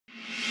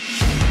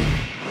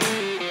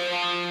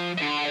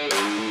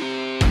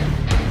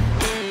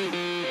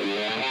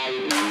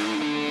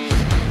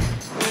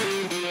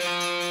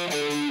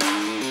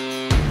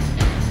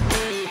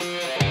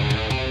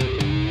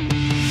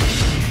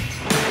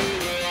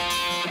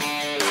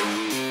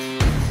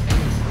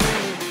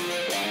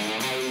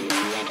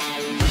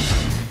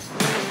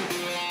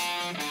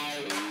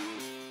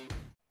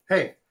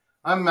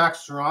I'm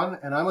Max Saran,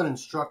 and I'm an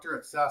instructor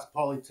at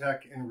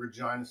Polytechnic in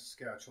Regina,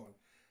 Saskatchewan.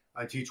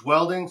 I teach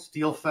welding,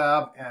 steel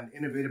fab, and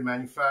innovative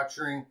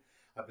manufacturing.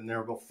 I've been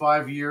there about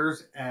 5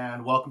 years,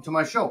 and welcome to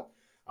my show.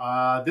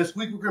 This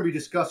week we're going to be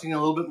discussing a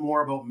little bit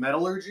more about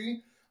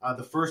metallurgy.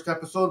 The first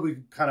episode we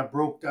kind of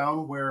broke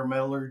down where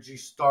metallurgy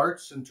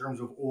starts in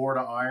terms of ore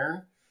to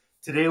iron.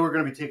 Today we're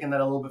going to be taking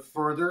that a little bit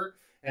further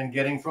and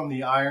getting from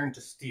the iron to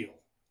steel.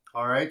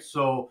 All right,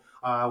 so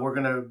we're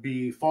going to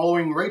be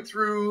following right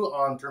through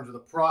on terms of the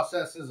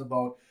processes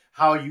about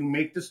how you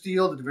make the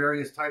steel, the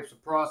various types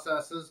of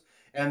processes,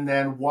 and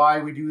then why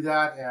we do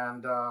that,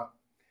 and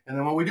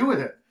then what we do with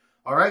it.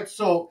 All right,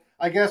 so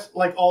I guess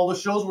like all the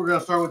shows, we're going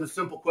to start with a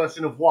simple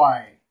question of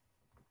why.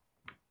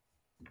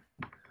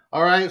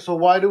 All right, so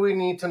why do we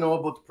need to know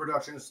about the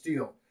production of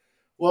steel?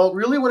 Well,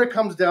 really what it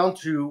comes down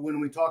to when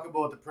we talk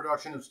about the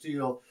production of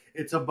steel,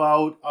 it's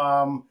about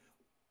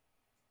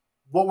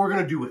what we're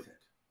going to do with it.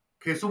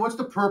 Okay, so what's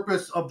the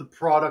purpose of the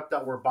product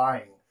that we're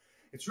buying?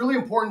 It's really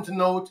important to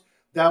note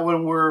that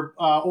when we're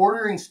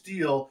ordering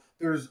steel,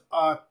 there's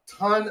a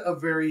ton of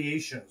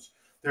variations.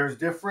 There's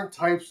different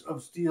types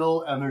of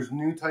steel and there's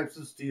new types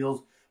of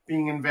steels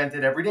being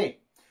invented every day.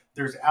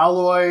 There's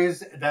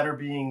alloys that are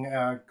being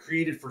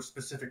created for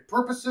specific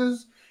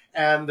purposes,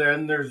 and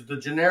then there's the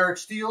generic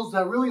steels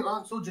that really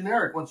aren't so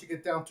generic once you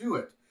get down to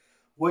it.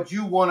 What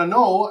you want to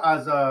know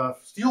as a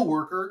steel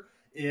worker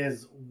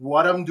is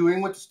what I'm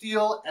doing with the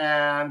steel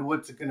and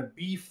what's it going to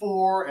be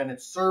for and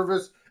its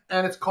service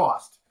and its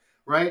cost,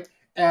 right?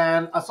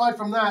 And aside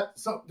from that,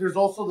 there's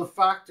also the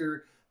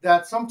factor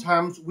that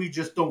sometimes we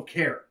just don't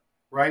care,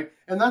 right?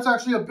 And that's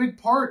actually a big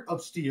part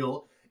of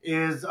steel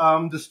is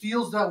the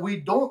steels that we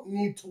don't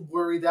need to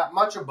worry that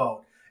much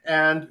about.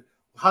 And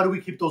how do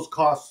we keep those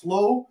costs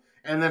low?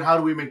 And then how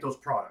do we make those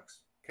products,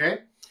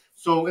 okay?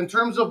 So in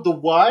terms of the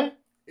why,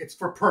 it's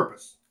for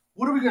purpose.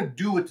 What are we going to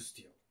do with the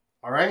steel,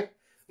 all right?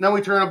 Now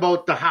we turn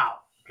about the how,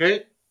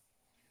 okay?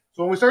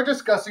 So when we start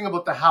discussing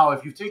about the how,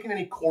 if you've taken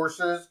any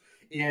courses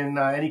in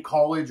any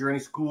college or any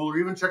school or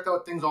even checked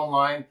out things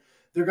online,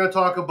 they're going to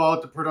talk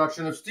about the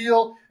production of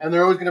steel, and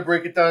they're always going to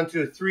break it down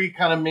to three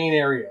kind of main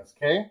areas,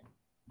 okay?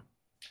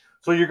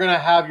 So you're going to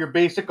have your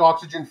basic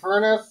oxygen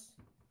furnace,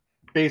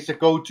 basic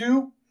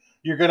O2.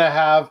 You're going to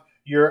have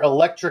your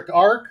electric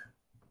arc,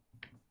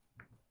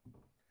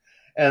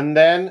 and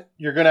then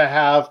you're going to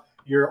have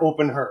your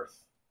open hearth.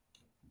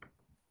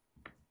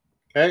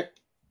 Okay,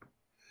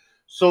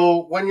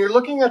 so when you're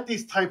looking at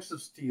these types of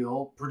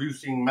steel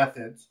producing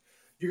methods,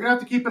 you're going to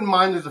have to keep in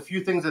mind there's a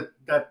few things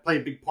that play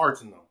big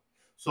parts in them.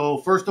 So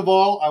first of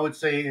all, I would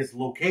say is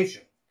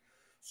location.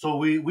 So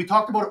we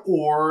talked about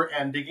ore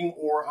and digging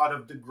ore out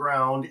of the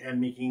ground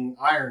and making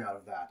iron out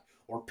of that,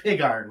 or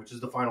pig iron, which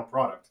is the final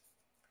product.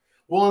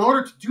 Well, in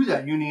order to do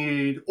that, you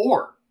need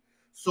ore.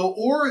 So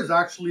ore is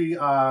actually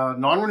a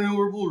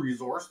non-renewable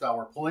resource that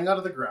we're pulling out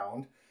of the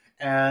ground,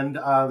 and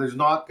there's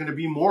not going to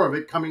be more of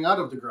it coming out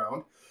of the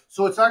ground.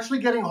 So it's actually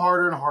getting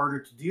harder and harder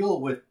to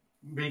deal with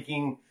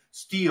making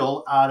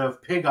steel out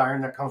of pig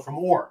iron that comes from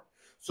ore.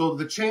 So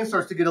the chain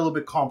starts to get a little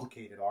bit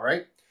complicated, all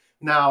right?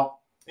 Now,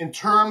 in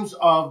terms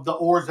of the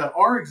ores that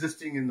are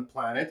existing in the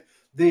planet,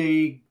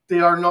 they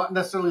are not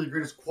necessarily the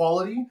greatest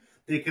quality.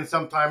 They can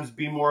sometimes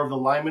be more of the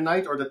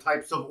limonite or the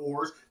types of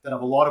ores that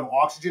have a lot of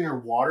oxygen or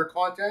water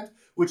content,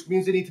 which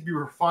means they need to be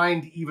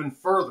refined even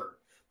further.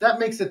 That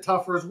makes it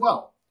tougher as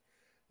well.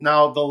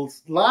 Now, the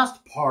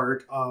last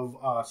part of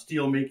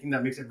steel making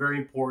that makes it very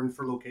important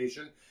for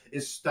location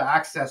is the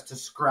access to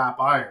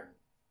scrap iron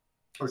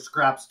or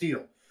scrap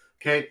steel.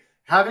 Okay,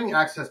 having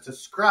access to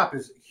scrap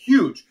is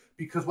huge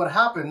because what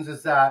happens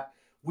is that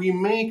we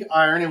make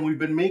iron, and we've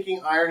been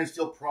making iron and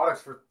steel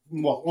products for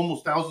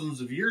almost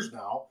thousands of years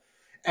now.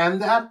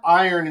 And that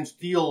iron and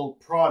steel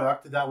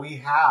product that we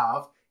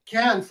have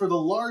can, for the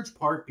large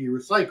part, be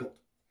recycled.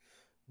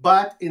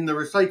 But in the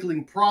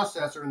recycling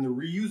process or in the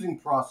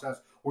reusing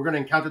process, we're going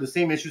to encounter the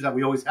same issues that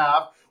we always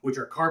have, which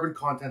are carbon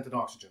content and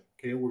oxygen.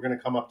 Okay, we're going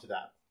to come up to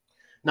that.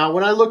 Now,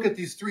 when I look at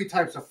these three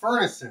types of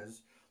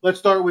furnaces, let's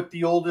start with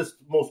the oldest,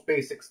 most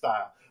basic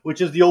style,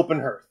 which is the open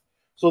hearth.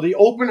 So the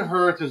open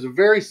hearth is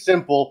very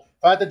simple.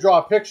 If I had to draw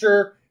a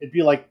picture, it'd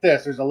be like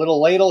this. There's a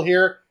little ladle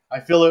here. I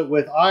fill it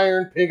with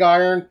iron, pig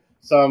iron,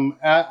 some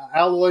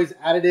alloys,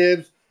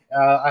 additives.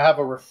 I have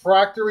a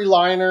refractory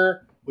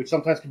liner, which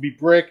sometimes can be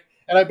brick.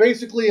 And I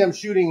basically am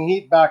shooting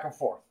heat back and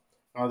forth.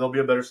 There'll be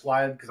a better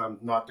slide because I'm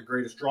not the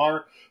greatest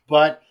drawer.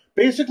 But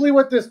basically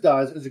what this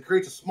does is it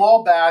creates a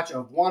small batch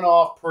of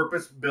one-off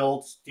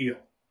purpose-built steel.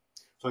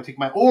 So I take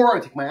my ore, I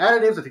take my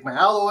additives, I take my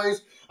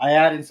alloys, I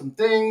add in some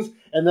things,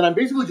 and then I'm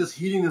basically just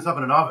heating this up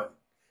in an oven.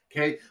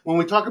 Okay? When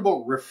we talk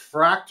about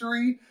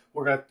refractory,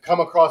 we're going to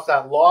come across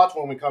that lot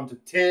when we come to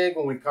TIG,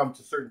 when we come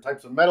to certain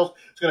types of metals.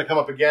 It's going to come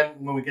up again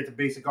when we get to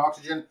basic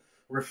oxygen.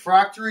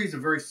 Refractory is a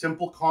very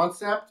simple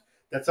concept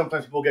that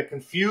sometimes people get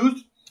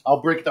confused.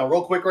 I'll break it down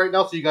real quick right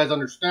now so you guys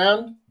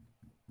understand.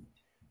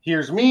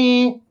 Here's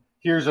me,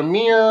 here's a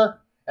mirror,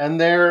 and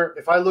there,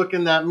 if I look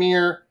in that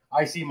mirror,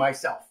 I see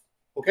myself,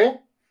 okay?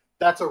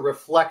 That's a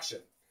reflection.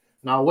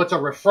 Now, what's a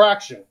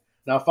refraction?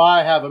 Now, if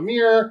I have a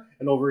mirror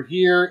and over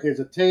here is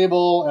a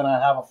table and I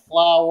have a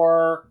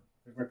flower,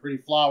 there's my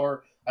pretty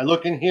flower, I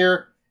look in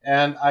here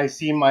and I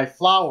see my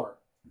flower.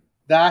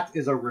 That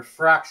is a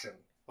refraction,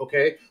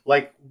 okay?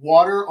 Like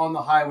water on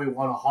the highway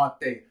on a hot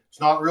day. It's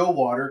not real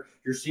water.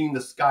 You're seeing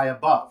the sky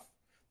above.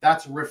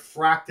 That's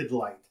refracted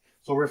light.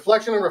 So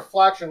reflection and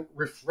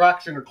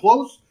refraction are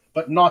close,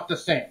 but not the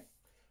same.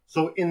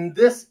 So in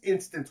this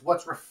instance,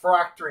 what's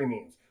refractory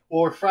means?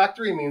 Well,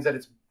 refractory means that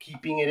it's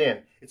keeping it in.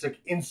 It's like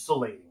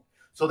insulating.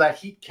 So that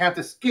heat can't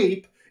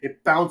escape,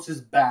 it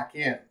bounces back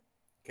in,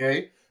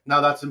 okay?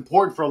 Now that's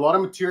important for a lot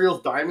of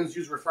materials. Diamonds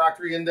use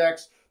refractory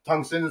index.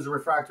 Tungsten is a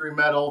refractory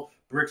metal.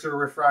 Bricks are a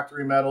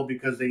refractory metal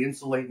because they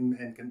insulate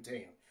and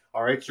contain.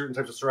 All right, certain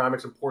types of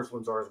ceramics and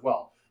porcelains are as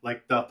well,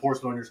 like the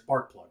porcelain on your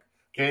spark plug.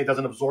 Okay, it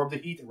doesn't absorb the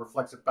heat, it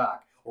reflects it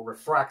back or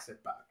refracts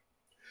it back.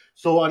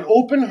 So an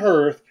open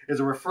hearth is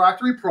a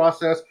refractory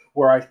process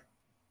where I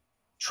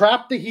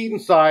trap the heat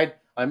inside,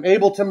 I'm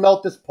able to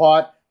melt this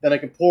pot, then I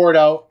can pour it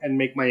out and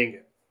make my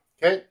ingot.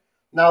 Okay,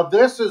 now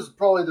this is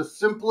probably the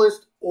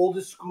simplest,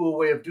 oldest school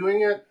way of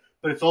doing it,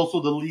 but it's also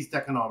the least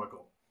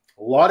economical.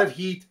 A lot of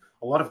heat,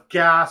 a lot of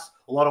gas,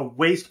 a lot of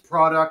waste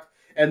product,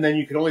 and then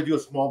you can only do a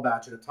small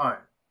batch at a time.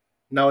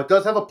 Now, it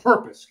does have a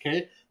purpose,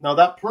 okay? Now,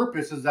 that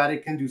purpose is that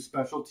it can do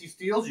specialty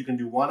steels, you can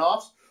do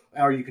one-offs,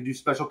 or you can do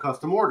special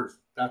custom orders.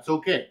 That's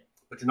okay.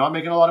 But you're not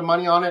making a lot of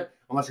money on it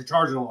unless you're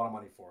charging a lot of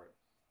money for it.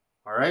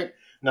 All right?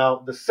 Now,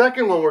 the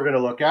second one we're going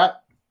to look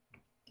at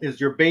is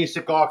your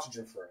basic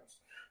oxygen furnace.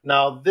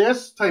 Now,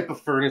 this type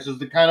of furnace is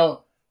the kind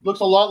of,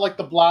 looks a lot like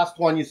the blast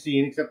one you've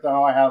seen, except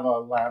now I have a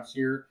lamps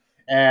here,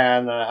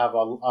 and I have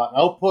an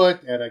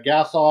output and a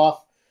gas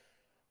off.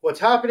 What's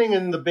happening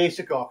in the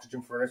basic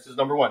oxygen furnace is,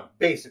 number one,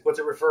 basic. What's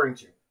it referring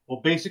to? Well,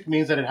 basic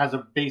means that it has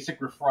a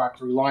basic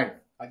refractory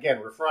liner.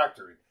 Again,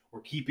 refractory.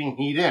 We're keeping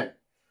heat in.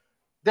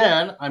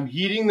 Then I'm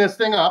heating this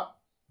thing up,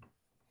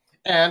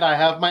 and I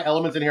have my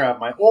elements in here. I have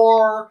my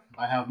ore,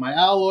 I have my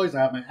alloys,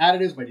 I have my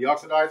additives, my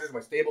deoxidizers, my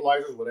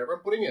stabilizers, whatever I'm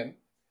putting in.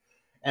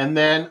 And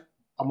then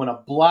I'm going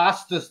to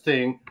blast this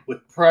thing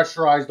with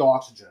pressurized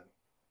oxygen.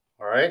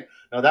 All right?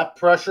 Now that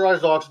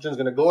pressurized oxygen is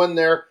going to go in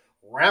there,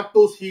 ramp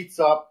those heats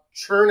up,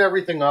 churn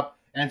everything up,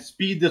 and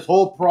speed this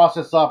whole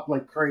process up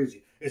like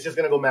crazy. It's just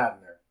going to go mad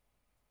in there.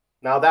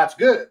 Now that's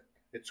good.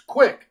 It's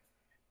quick.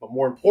 But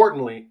more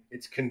importantly,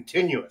 it's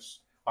continuous.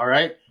 All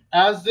right?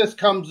 As this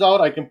comes out,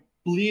 I can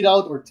bleed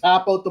out or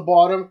tap out the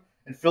bottom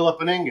and fill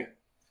up an ingot.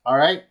 All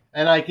right?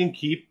 And I can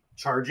keep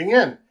charging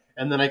in.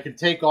 And then I can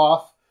take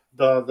off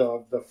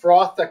the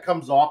froth that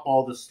comes off,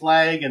 all the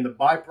slag and the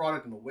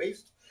byproduct and the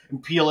waste,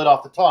 and peel it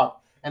off the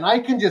top. And I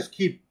can just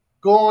keep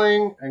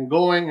going and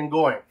going and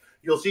going.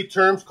 You'll see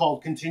terms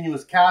called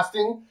continuous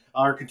casting,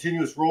 or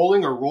continuous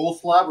rolling, or roll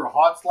slab, or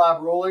hot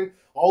slab rolling.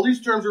 All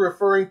these terms are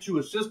referring to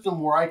a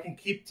system where I can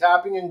keep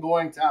tapping and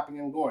going, tapping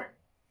and going.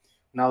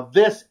 Now,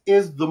 this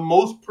is the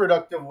most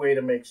productive way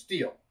to make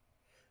steel.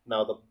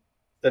 Now,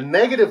 the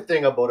negative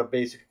thing about a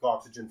basic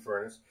oxygen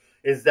furnace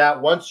is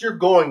that once you're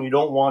going, you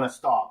don't want to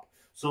stop.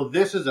 So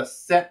this is a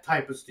set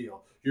type of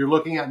steel. You're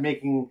looking at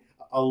making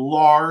a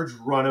large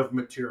run of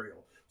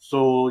material.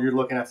 So you're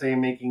looking at, say,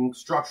 making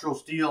structural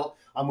steel.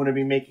 I'm going to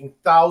be making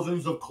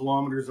thousands of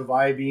kilometers of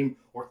I-beam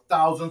or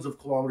thousands of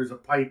kilometers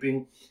of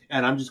piping.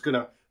 And I'm just going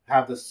to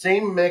have the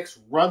same mix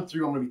run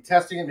through. I'm going to be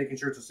testing it, making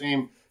sure it's the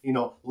same,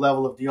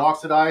 level of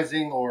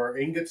deoxidizing or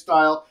ingot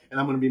style. And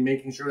I'm going to be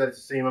making sure that it's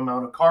the same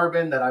amount of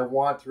carbon that I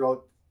want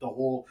throughout the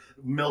whole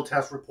mill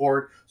test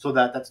report, so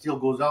that that steel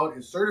goes out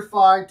and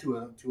certified to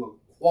a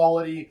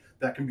quality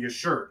that can be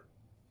assured.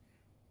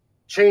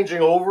 Changing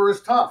over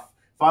is tough.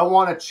 If I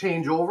want to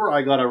change over,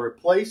 I got to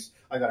replace,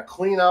 I got to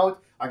clean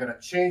out, I got to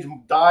change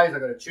dyes, I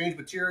got to change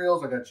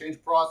materials, I got to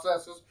change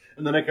processes,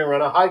 and then I can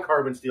run a high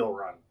carbon steel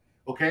run.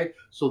 Okay,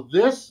 so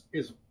this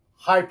is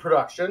high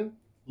production,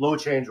 low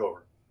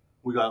changeover.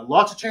 We got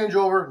lots of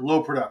changeover,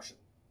 low production.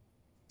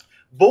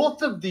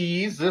 Both of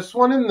these, this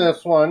one and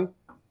this one,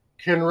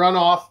 can run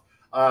off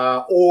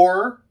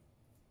ore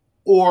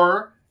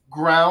or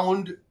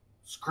ground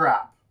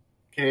scrap.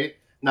 Okay,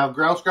 now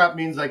ground scrap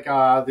means like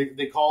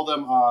they call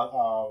them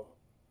a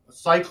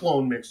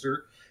cyclone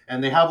mixer,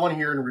 and they have one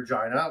here in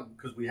Regina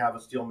because we have a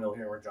steel mill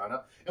here in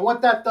Regina. And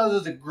what that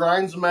does is it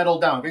grinds metal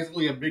down,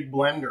 basically a big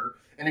blender,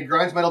 and it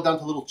grinds metal down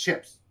to little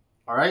chips.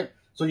 All right,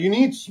 so you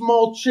need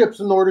small chips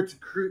in order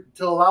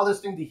to allow this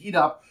thing to heat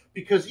up,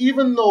 because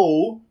even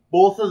though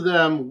both of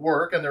them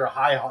work and they're a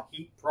high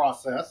heat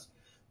process,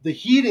 the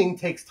heating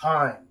takes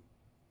time,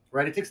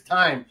 right? It takes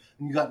time,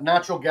 and you got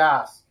natural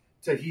gas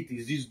to heat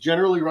these. These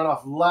generally run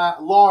off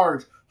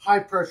large,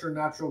 high-pressure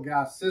natural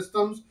gas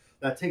systems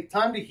that take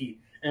time to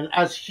heat. And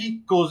as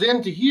heat goes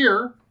into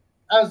here,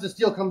 as the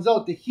steel comes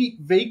out, the heat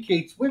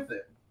vacates with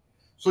it.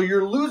 So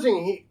you're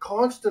losing heat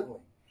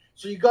constantly.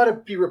 So you got to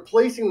be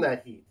replacing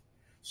that heat.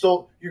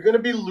 So you're going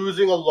to be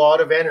losing a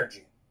lot of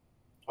energy.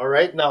 All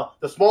right? Now,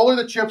 the smaller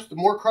the chips, the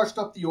more crushed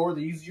up the ore,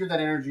 the easier that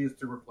energy is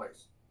to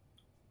replace.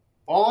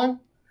 Following?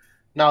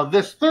 Now,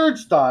 this third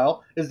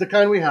style is the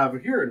kind we have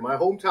here in my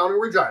hometown in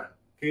Regina.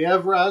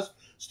 KFRAS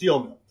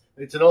steel mill.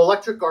 It's an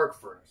electric arc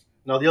furnace.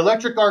 Now, the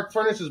electric arc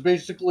furnace is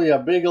basically a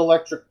big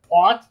electric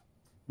pot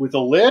with a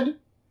lid,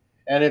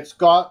 and it's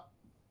got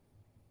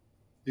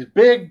these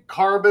big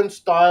carbon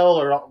style,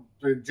 or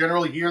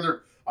generally here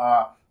they're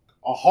a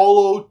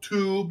hollow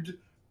tubed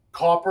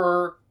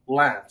copper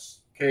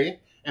lance, okay?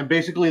 And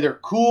basically they're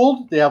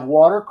cooled. They have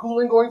water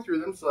cooling going through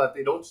them so that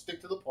they don't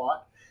stick to the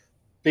pot.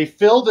 They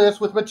fill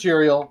this with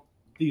material.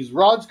 These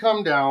rods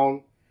come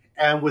down,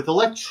 and with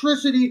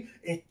electricity,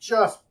 it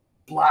just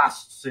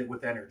blasts it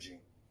with energy.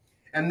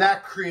 And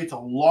that creates a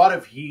lot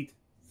of heat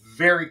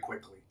very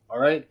quickly, all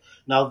right?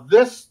 Now,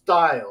 this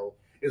style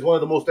is one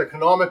of the most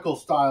economical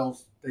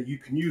styles that you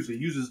can use. It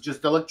uses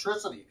just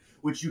electricity,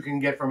 which you can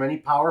get from any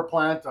power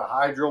plant, a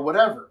hydro,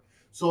 whatever.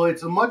 So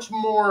it's a much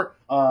more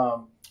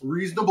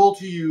reasonable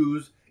to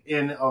use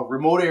in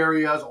remote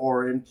areas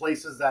or in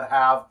places that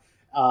have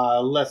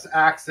less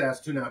access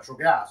to natural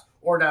gas,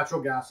 or natural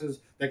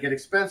gases that get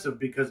expensive,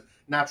 because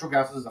natural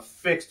gas is a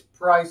fixed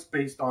price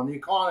based on the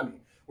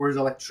economy, whereas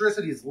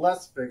electricity is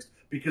less fixed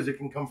because it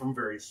can come from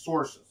various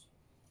sources.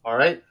 All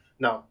right?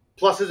 Now,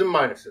 pluses and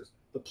minuses.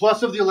 The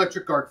plus of the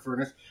electric arc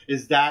furnace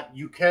is that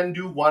you can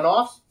do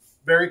one-offs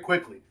very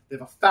quickly. They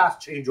have a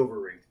fast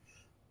changeover rate.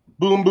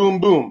 Boom, boom,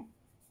 boom.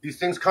 These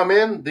things come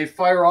in, they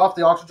fire off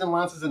the oxygen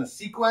lances in a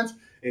sequence,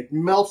 it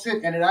melts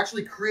it, and it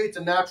actually creates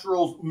a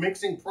natural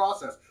mixing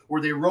process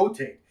where they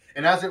rotate.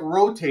 And as it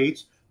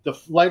rotates, the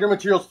lighter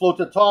materials float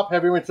to the top,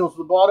 heavier materials to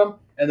the bottom,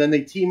 and then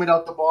they team it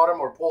out the bottom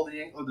or pull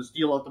the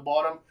steel out the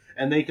bottom,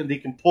 and they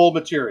can pull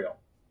material.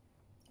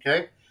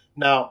 Okay?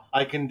 Now,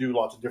 I can do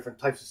lots of different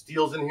types of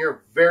steels in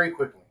here very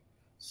quickly.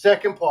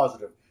 Second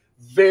positive,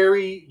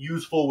 very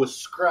useful with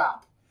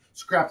scrap.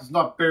 Scrap does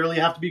not barely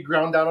have to be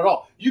ground down at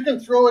all. You can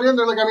throw it in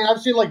there. Like, I mean,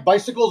 I've seen like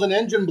bicycles and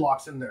engine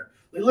blocks in there.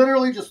 They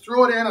literally just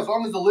throw it in as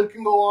long as the lid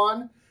can go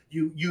on.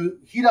 You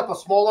heat up a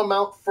small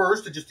amount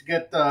first to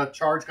get the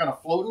charge kind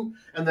of floating,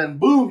 and then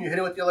boom, you hit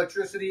it with the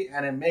electricity,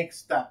 and it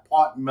makes that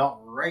pot melt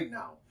right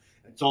now.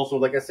 It's also,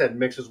 like I said,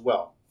 mixes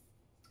well.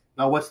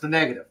 Now, what's the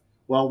negative?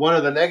 Well, one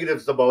of the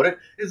negatives about it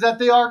is that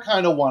they are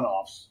kind of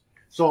one-offs.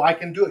 So I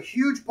can do a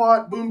huge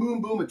pot, boom,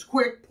 boom, boom. It's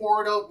quick,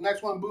 pour it out,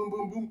 next one, boom,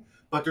 boom, boom.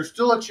 But there's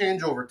still a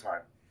changeover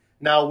time.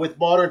 Now, with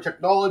modern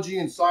technology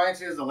and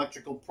sciences,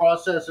 electrical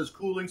processes,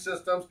 cooling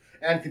systems,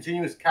 and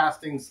continuous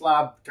casting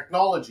slab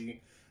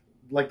technology,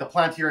 like the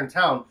plant here in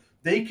town,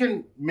 they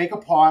can make a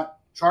pot,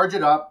 charge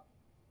it up,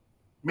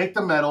 make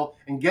the metal,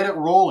 and get it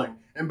rolling.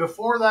 And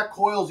before that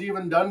coil's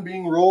even done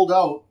being rolled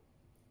out,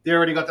 they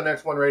already got the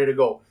next one ready to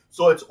go.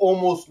 So it's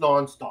almost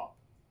nonstop.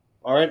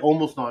 All right,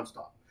 almost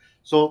nonstop.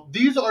 So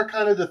these are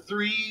kind of the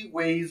three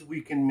ways we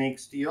can make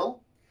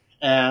steel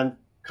and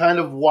kind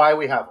of why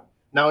we have them.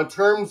 Now, in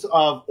terms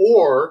of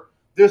ore,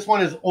 this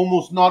one is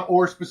almost not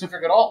ore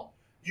specific at all.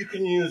 You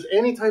can use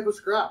any type of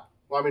scrap.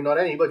 Well, I mean, not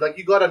any, but like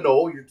you got to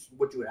know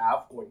what you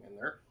have going in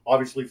there,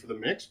 obviously for the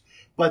mix.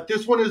 But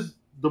this one is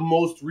the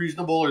most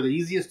reasonable or the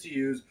easiest to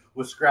use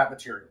with scrap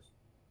materials.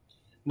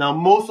 Now,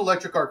 most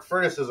electric arc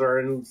furnaces are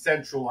in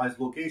centralized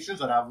locations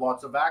that have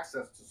lots of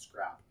access to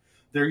scrap.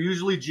 They're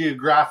usually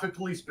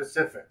geographically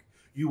specific.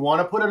 You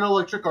want to put an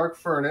electric arc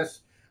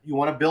furnace, you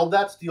want to build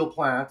that steel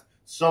plant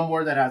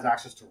somewhere that has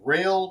access to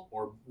rail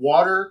or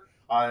water.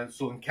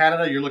 So in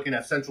Canada, you're looking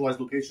at centralized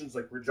locations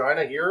like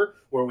Regina here,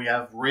 where we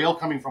have rail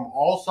coming from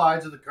all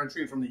sides of the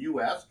country and from the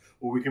US,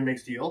 where we can make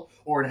steel.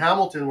 Or in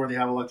Hamilton, where they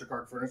have electric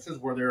arc furnaces,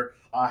 where they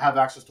have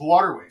access to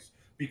waterways,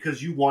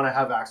 because you want to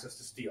have access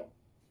to steel.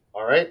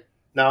 All right?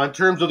 Now, in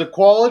terms of the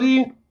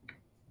quality,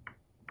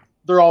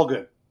 they're all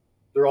good.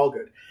 They're all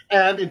good.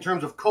 And in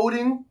terms of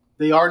coating,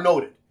 they are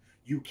noted.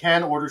 You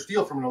can order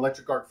steel from an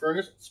electric arc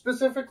furnace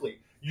specifically.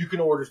 You can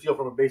order steel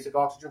from a basic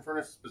oxygen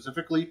furnace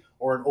specifically,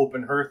 or an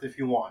open hearth if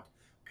you want.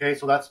 Okay,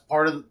 so that's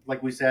part of,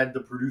 like we said, the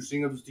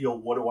producing of the steel.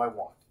 What do I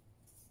want?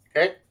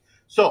 Okay,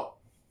 so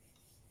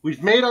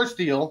we've made our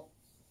steel,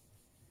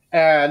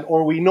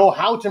 or we know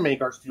how to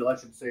make our steel, I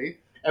should say,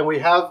 and we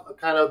have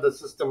kind of the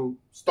system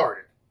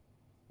started.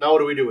 Now, what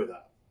do we do with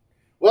that?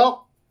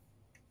 Well,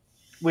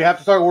 we have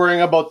to start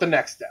worrying about the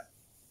next step.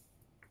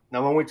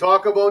 Now, when we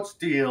talk about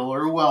steel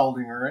or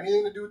welding or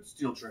anything to do with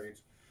steel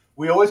trades,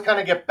 we always kind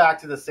of get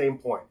back to the same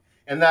point,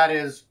 and that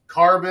is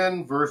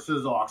carbon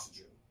versus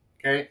oxygen.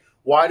 Okay,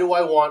 why do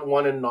I want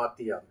one and not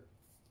the other?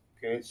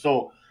 Okay,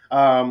 so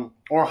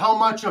or how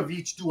much of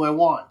each do I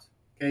want?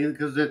 Okay,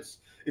 because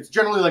it's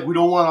generally like we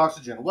don't want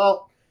oxygen.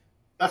 Well,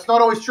 that's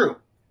not always true,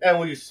 and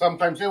we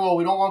sometimes say, well,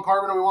 we don't want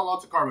carbon or we want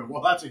lots of carbon.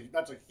 Well, that's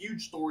a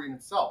huge story in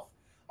itself.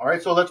 All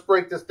right, so let's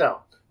break this down.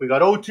 We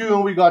got O2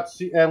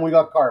 and we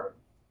got carbon.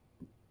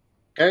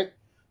 Okay,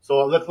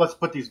 so let's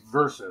put these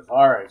verses.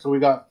 All right, so we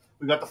got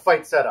the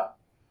fight set up.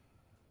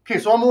 Okay,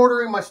 so I'm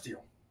ordering my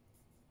steel.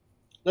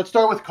 Let's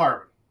start with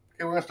carbon.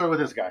 Okay, we're going to start with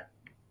this guy.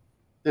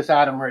 This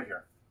atom right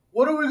here.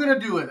 What are we going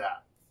to do with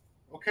that?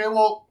 Okay,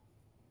 well,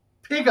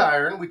 pig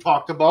iron we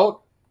talked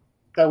about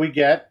that we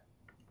get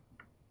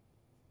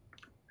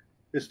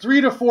is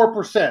 3 to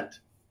 4%.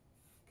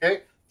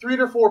 Okay, 3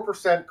 to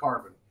 4%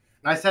 carbon.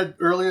 And I said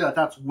earlier that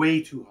that's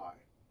way too high.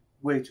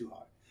 Way too high.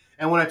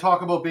 And when I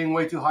talk about being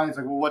way too high, it's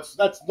like, well,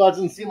 that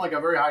doesn't seem like a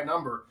very high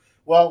number.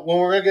 Well, when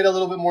we're going to get a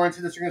little bit more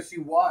into this, you're going to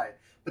see why.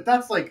 But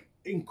that's like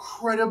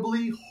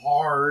incredibly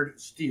hard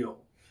steel.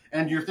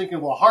 And you're thinking,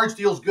 well, hard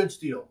steel is good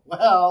steel.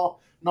 Well,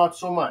 not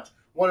so much.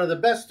 One of the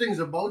best things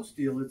about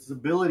steel is its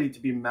ability to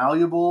be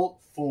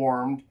malleable,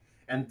 formed,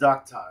 and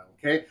ductile.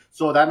 Okay,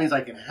 so that means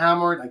I can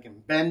hammer it, I can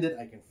bend it,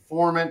 I can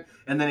form it,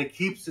 and then it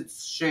keeps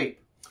its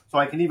shape. So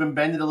I can even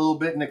bend it a little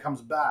bit and it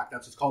comes back.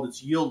 That's what's called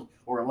its yield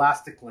or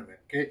elastic limit.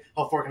 Okay,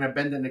 how far can I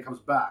bend it and it comes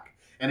back?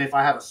 And if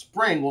I have a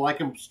spring, well, I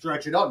can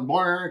stretch it out and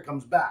it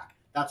comes back.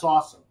 That's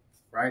awesome,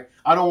 right?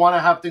 I don't want to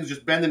have things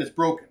just bend and it's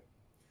broken.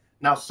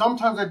 Now,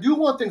 sometimes I do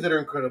want things that are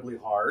incredibly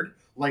hard,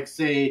 like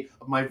say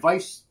my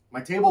vise,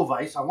 my table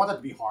vise. I want that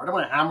to be hard. I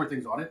want to hammer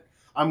things on it.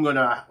 I'm going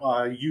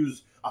to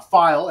use a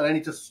file, and I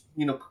need to,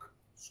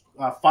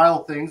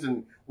 file things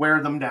and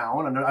wear them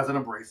down as an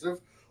abrasive.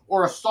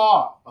 Or a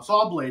saw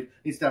blade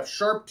needs to have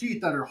sharp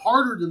teeth that are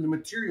harder than the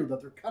material that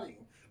they're cutting,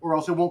 or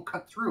else it won't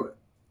cut through it.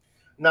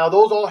 Now,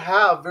 those all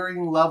have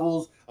varying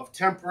levels of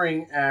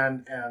tempering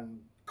and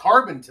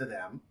carbon to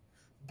them,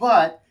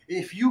 but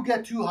if you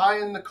get too high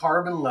in the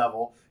carbon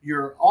level,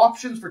 your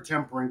options for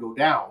tempering go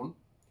down,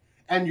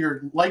 and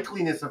your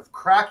likeliness of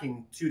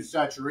cracking to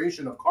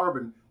saturation of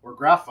carbon or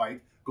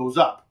graphite goes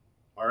up,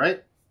 all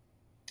right?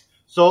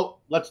 So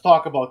let's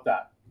talk about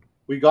that.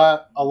 We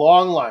got a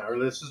long line, or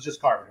this is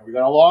just carbon. We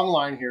got a long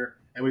line here,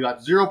 and we got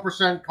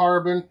 0%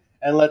 carbon,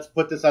 and let's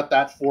put this at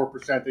that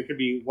 4%. It could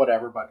be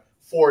whatever, but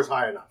 4 is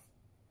high enough.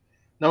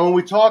 Now, when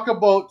we talk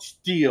about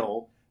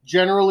steel,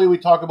 generally we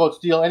talk about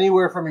steel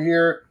anywhere from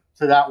here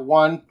to that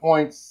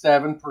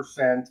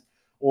 1.7%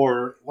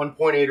 or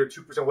 1.8 or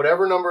 2%,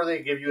 whatever number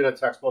they give you in a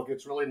textbook.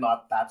 It's really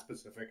not that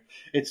specific.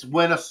 It's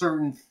when a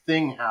certain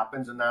thing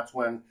happens, and that's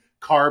when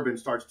carbon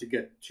starts to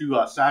get too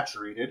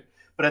saturated.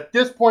 But at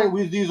this point,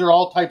 these are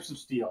all types of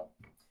steel.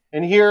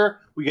 And here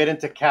we get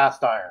into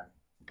cast iron,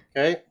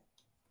 okay?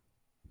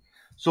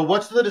 So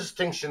what's the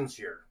distinctions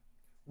here?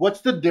 What's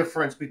the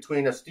difference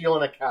between a steel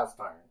and a cast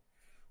iron?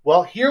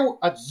 Well, here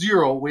at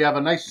 0, we have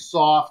a nice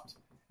soft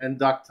and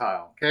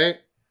ductile, okay?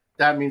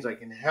 That means I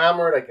can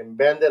hammer it, I can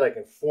bend it, I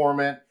can form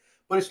it,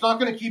 but it's not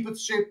going to keep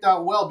its shape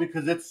that well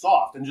because it's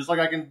soft. And just like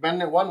I can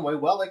bend it one way,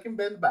 well, I can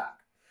bend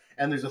back.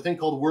 And there's a thing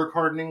called work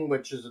hardening,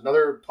 which is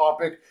another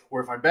topic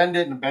where if I bend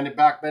it and bend it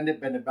back, bend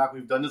it back.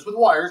 We've done this with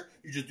wires.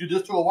 You just do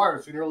this to a wire,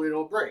 sooner or later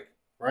it'll break,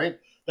 right?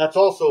 That's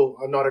also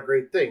not a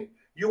great thing.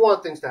 You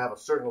want things to have a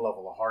certain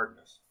level of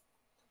hardness.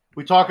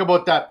 We talk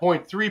about that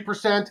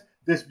 0.3%,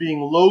 this being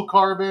low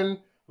carbon.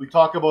 We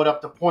talk about up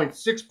to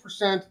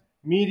 0.6%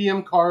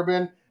 medium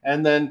carbon,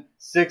 and then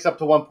 6 up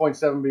to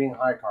 1.7 being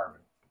high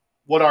carbon.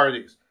 What are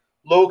these?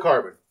 Low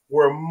carbon,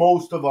 where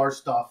most of our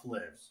stuff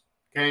lives.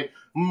 Okay,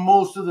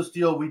 most of the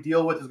steel we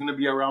deal with is going to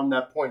be around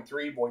that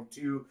 0.3,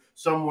 0.2,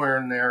 somewhere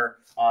in there,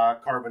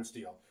 carbon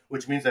steel,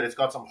 which means that it's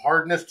got some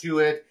hardness to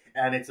it,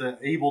 and it's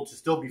able to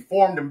still be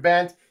formed and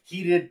bent,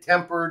 heated,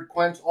 tempered,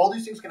 quenched. All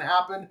these things can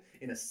happen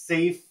in a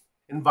safe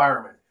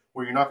environment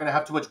where you're not going to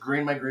have too much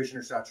grain migration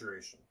or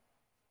saturation.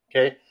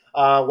 Okay,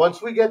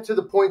 once we get to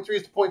the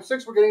 0.3s to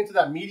 0.6, we're getting into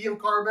that medium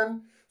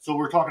carbon. So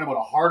we're talking about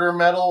a harder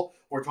metal.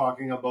 We're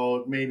talking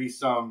about maybe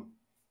some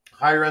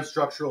higher end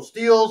structural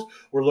steels.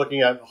 We're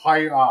looking at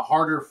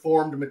harder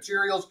formed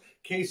materials,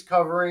 case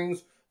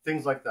coverings,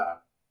 things like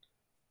that.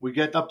 We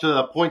get up to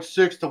the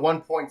 0.6 to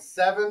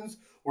 1.7s.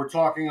 We're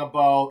talking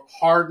about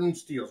hardened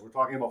steels. We're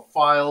talking about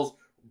files,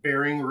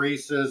 bearing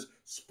races,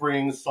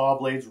 springs, saw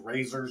blades,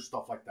 razors,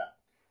 stuff like that.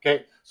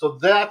 Okay, so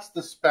that's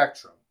the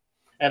spectrum.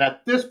 And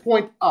at this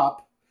point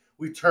up,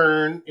 we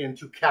turn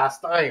into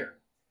cast iron.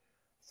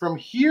 From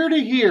here to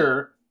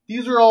here,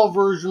 these are all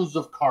versions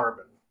of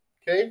carbon.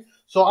 Okay,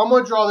 so I'm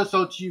going to draw this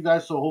out to you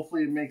guys, so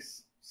hopefully it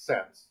makes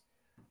sense.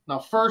 Now,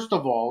 first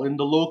of all, in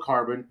the low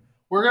carbon,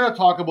 we're going to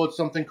talk about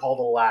something called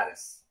a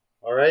lattice.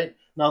 All right,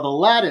 now the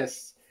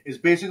lattice is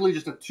basically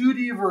just a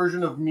 2D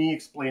version of me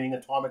explaining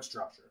atomic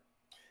structure.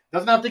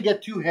 Doesn't have to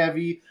get too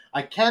heavy.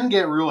 I can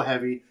get real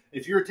heavy.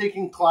 If you're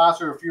taking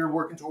class or if you're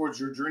working towards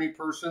your journey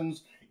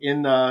persons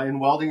in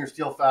welding or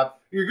steel fab,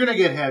 you're going to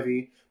get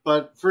heavy.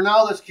 But for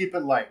now, let's keep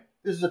it light.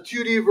 This is a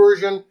 2D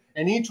version,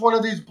 and each one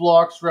of these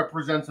blocks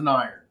represents an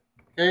iron.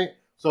 Okay,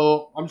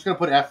 so I'm just going to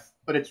put F,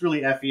 but it's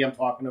really Fe I'm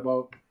talking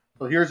about.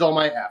 So here's all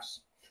my Fs.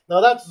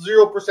 Now that's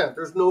 0%.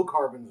 There's no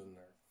carbons in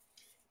there.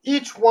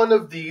 Each one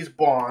of these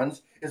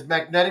bonds is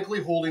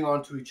magnetically holding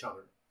on to each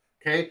other.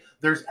 Okay,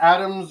 there's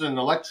atoms and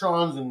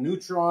electrons and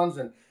neutrons,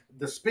 and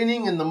the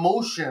spinning and the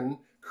motion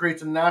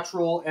creates a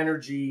natural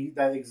energy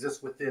that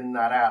exists within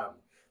that atom.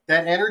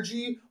 That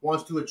energy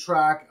wants to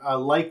attract a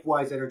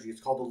likewise energy.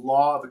 It's called the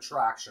law of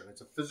attraction.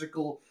 It's a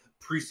physical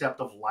precept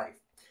of life.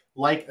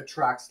 Like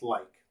attracts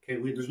like. Okay,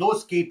 there's no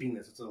escaping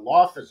this. It's a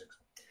law of physics.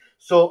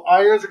 So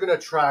irons are going to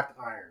attract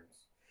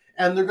irons.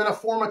 And they're going to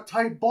form a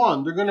tight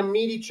bond. They're going to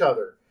meet each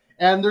other.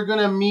 And they're going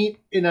to meet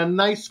in a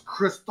nice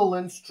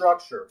crystalline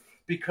structure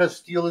because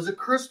steel is a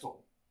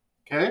crystal.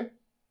 Okay?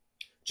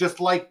 Just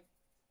like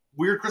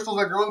weird crystals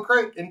that grow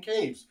in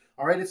caves.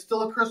 All right? It's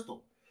still a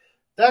crystal.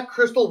 That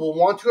crystal will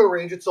want to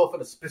arrange itself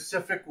in a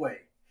specific way.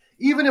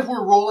 even if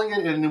we're rolling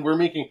it and we're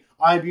making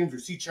I-beams or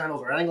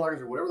C-channels or angle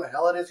irons or whatever the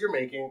hell it is you're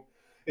making,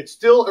 it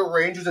still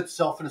arranges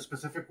itself in a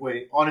specific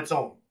way on its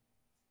own.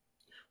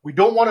 We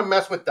don't want to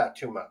mess with that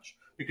too much,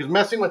 because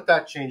messing with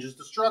that changes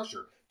the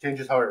structure,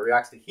 changes how it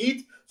reacts to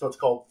heat. So it's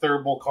called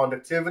thermal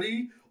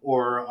conductivity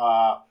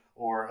or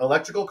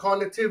electrical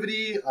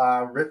conductivity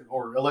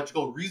or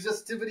electrical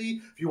resistivity,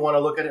 if you want to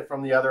look at it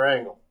from the other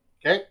angle.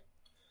 Okay.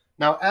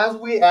 Now, as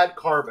we add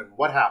carbon,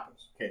 what happens?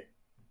 Okay.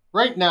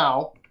 Right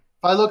now,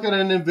 if I look at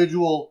an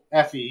individual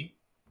Fe,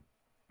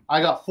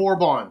 I got 4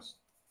 bonds.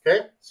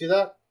 Okay. See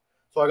that?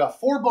 So I got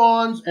 4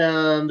 bonds,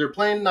 and they're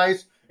playing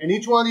nice. And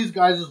each one of these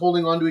guys is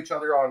holding on to each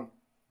other on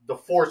the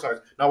 4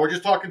 sides. Now, we're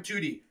just talking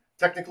 2D.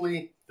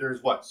 Technically,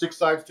 there's what? 6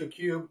 sides to a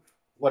cube?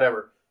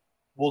 Whatever.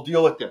 We'll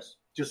deal with this,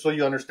 just so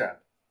you understand.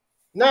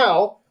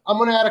 Now, I'm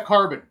going to add a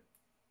carbon.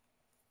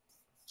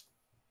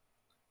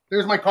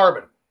 There's my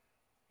carbon.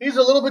 He's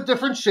a little bit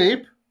different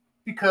shape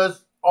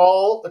because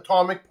all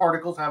atomic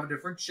particles have a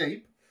different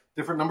shape,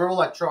 different number of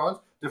electrons,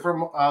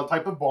 different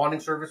type of bonding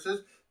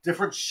surfaces,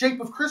 different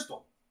shape of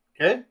crystal.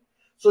 Okay?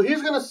 So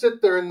he's going to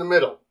sit there in the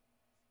middle.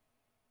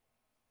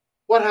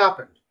 What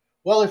happened?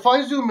 Well, if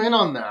I zoom in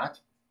on that,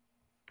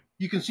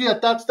 you can see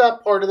that that's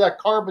that part of that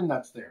carbon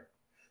that's there.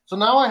 So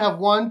now I have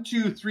 1,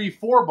 2, 3,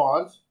 4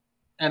 bonds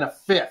and a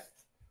 5th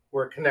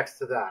where it connects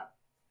to that.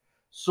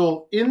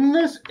 So in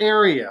this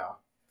area,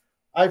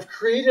 I've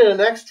created an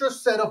extra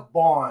set of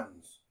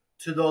bonds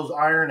to those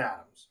iron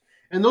atoms.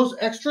 And those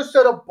extra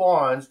set of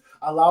bonds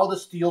allow the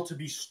steel to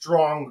be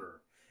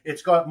stronger.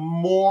 It's got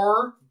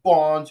more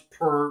bonds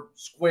per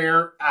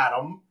square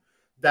atom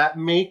that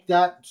make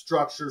that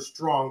structure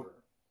stronger.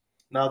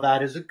 Now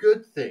that is a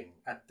good thing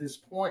at this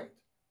point.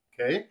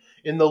 Okay?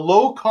 In the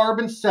low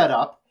carbon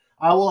setup,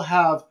 I will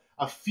have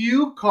a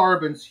few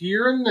carbons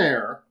here and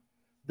there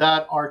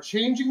that are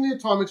changing the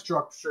atomic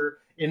structure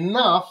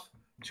enough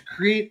to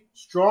create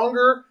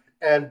stronger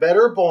and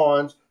better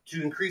bonds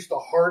to increase the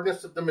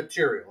hardness of the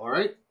material, all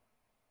right?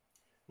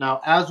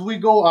 Now, as we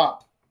go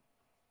up,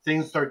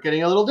 things start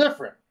getting a little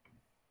different.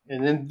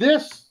 And in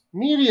this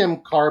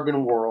medium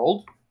carbon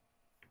world,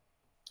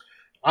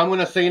 I'm going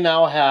to say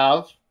now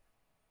have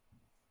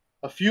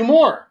a few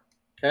more,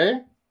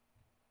 okay?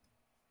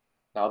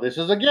 Now, this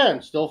is,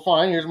 again, still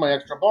fine. Here's my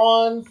extra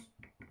bonds.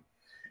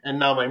 And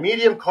now my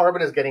medium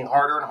carbon is getting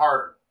harder and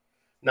harder.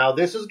 Now,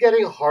 this is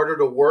getting harder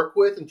to work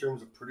with in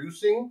terms of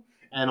producing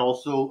and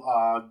also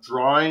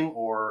drawing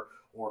or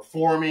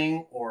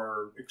forming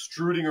or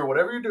extruding or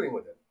whatever you're doing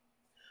with it.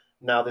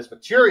 Now, this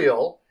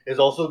material is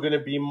also going to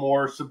be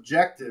more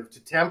subjective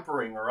to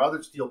tempering or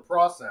other steel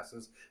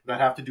processes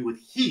that have to do with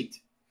heat,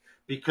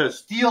 because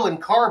steel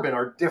and carbon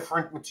are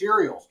different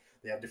materials.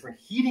 They have different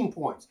heating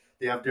points.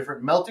 They have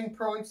different melting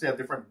points. They have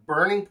different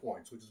burning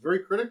points, which is very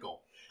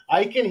critical.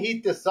 I can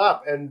heat this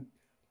up and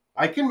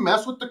I can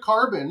mess with the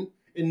carbon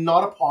in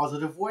not a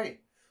positive way.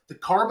 The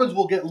carbons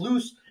will get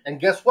loose, and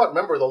guess what?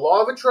 Remember, the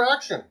law of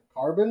attraction,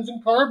 carbons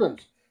and carbons.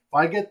 If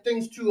I get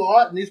things too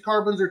hot and these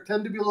carbons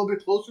tend to be a little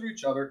bit closer to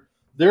each other,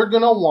 they're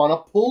going to want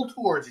to pull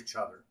towards each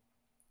other.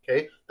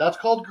 Okay? That's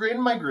called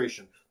grain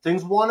migration.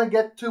 Things want to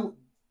get to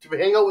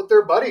hang out with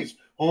their buddies.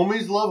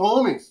 Homies love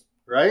homies,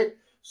 right?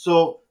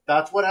 So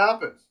that's what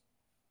happens.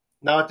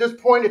 Now, at this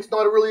point, it's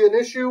not really an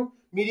issue.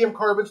 Medium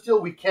carbon steel,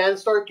 we can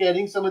start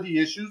getting some of the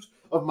issues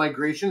of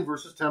migration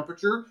versus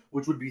temperature,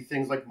 which would be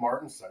things like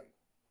martensite.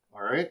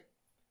 All right?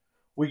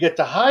 We get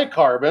to high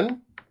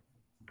carbon,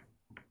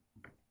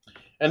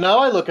 and now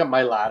I look at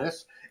my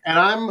lattice, and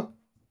I'm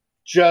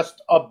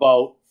just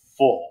about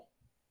full.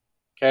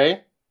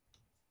 Okay?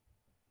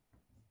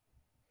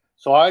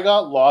 So I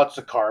got lots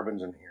of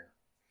carbons in here.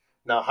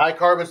 Now, high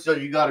carbon steel,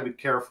 you got to be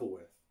careful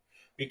with,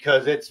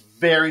 because it's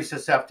very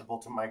susceptible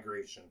to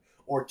migration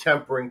or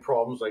tempering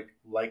problems like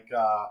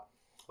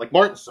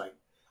martensite.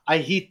 I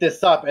heat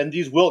this up, and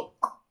these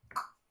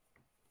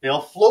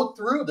they'll float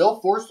through,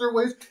 they'll force their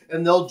ways,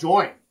 and they'll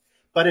join.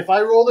 But if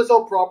I roll this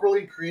out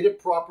properly, create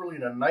it properly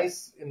in a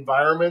nice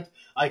environment,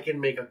 I can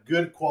make a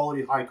good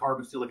quality high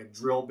carbon steel, like a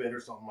drill bit or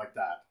something like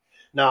that.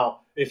 Now,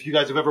 if you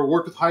guys have ever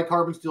worked with high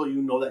carbon steel,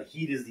 you know that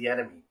heat is the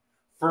enemy.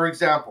 For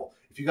example,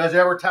 if you guys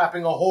are ever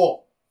tapping a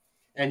hole,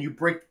 and you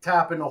break the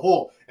tap in the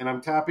hole, and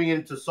I'm tapping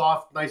into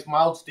soft, nice,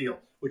 mild steel,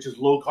 which is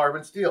low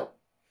carbon steel.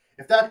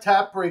 If that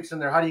tap breaks in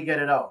there, how do you get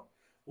it out?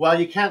 Well,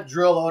 you can't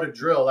drill out a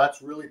drill.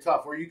 That's really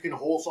tough. Or you can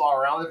hole saw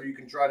around it, or you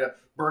can try to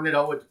burn it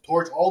out with the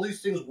torch. All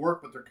these things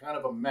work, but they're kind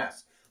of a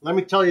mess. Let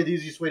me tell you the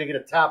easiest way to get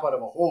a tap out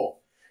of a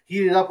hole.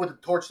 Heat it up with a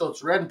torch till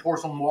it's red and pour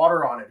some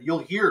water on it. You'll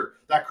hear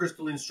that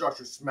crystalline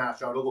structure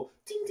smash out. It'll go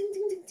ting, ting,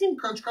 ting, ting, ting,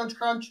 crunch, crunch,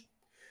 crunch.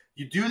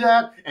 You do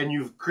that, and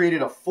you've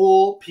created a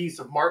full piece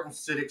of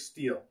martensitic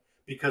steel,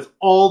 because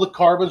all the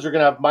carbons are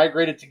going to have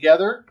migrated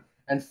together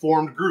and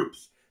formed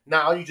groups.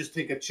 Now you just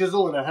take a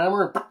chisel and a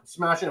hammer and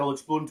smash it. It'll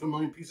explode into a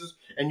million pieces,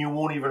 and you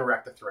won't even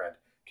wreck the thread.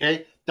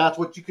 Okay? That's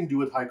what you can do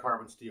with high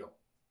carbon steel.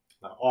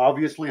 Now,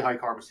 obviously, high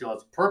carbon steel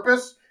has a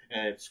purpose,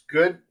 and it's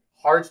good,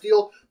 hard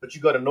steel, but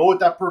you got to know what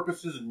that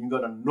purpose is, and you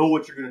got to know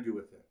what you're going to do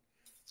with it.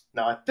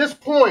 Now, at this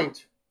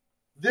point,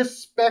 this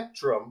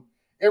spectrum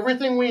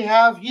everything we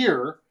have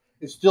here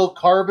is still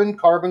carbon,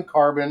 carbon,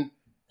 carbon,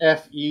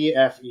 Fe,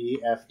 Fe,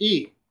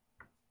 Fe.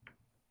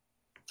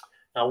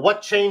 Now,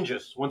 what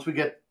changes once we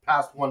get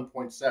past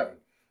 1.7?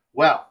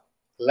 Well,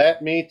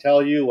 let me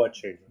tell you what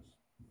changes.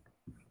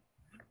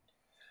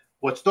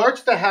 What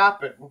starts to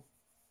happen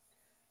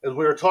is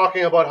we were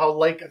talking about how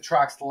like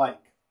attracts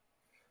like.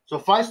 So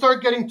if I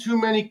start getting too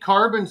many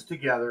carbons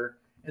together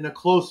in a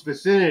close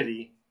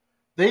vicinity,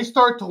 they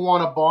start to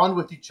want to bond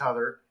with each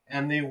other,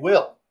 and they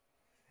will.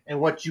 And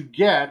what you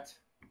get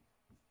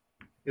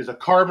is a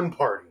carbon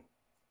party.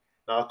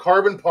 Now, a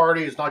carbon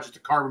party is not just a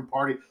carbon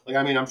party. Like,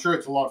 I mean, I'm sure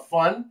it's a lot of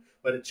fun,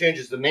 but it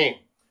changes the name.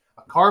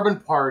 A carbon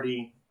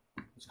party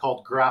is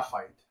called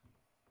graphite.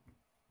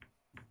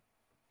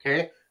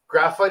 Okay?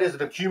 Graphite is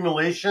an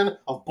accumulation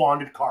of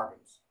bonded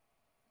carbons.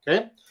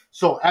 Okay?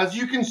 So, as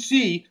you can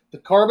see, the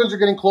carbons are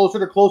getting closer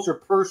to closer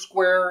per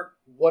square,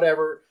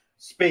 whatever,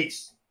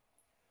 space.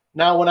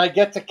 Now, when I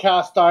get to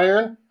cast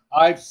iron,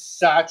 I've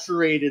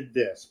saturated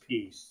this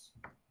piece.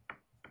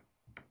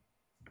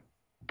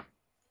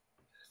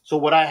 So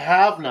what I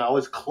have now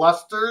is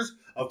clusters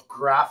of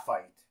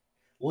graphite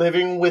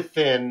living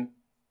within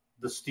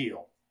the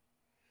steel.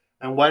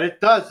 And what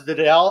it does is that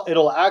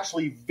it'll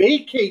actually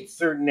vacate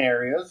certain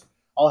areas.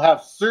 I'll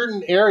have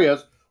certain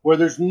areas where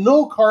there's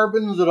no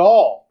carbons at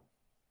all,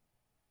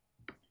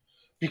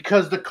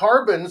 because the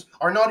carbons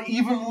are not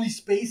evenly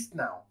spaced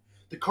now.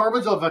 The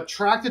carbons have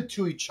attracted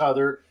to each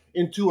other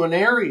into an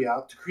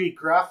area to create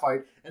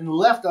graphite and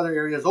left other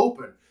areas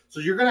open. So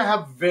you're going to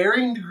have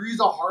varying degrees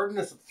of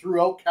hardness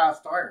throughout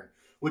cast iron,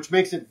 which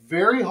makes it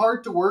very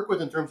hard to work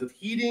with in terms of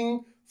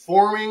heating,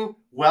 forming,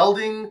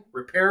 welding,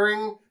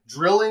 repairing,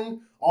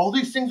 drilling. All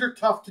these things are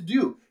tough to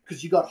do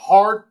because you got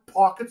hard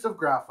pockets of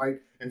graphite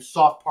and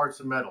soft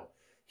parts of metal.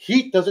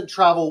 Heat doesn't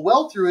travel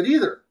well through it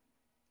either,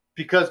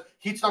 because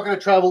heat's not going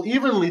to travel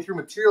evenly through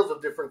materials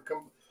of different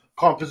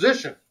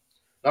composition.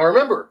 Now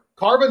remember,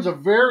 carbon's a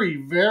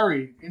very,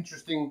 very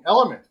interesting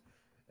element.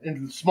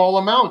 In small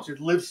amounts, it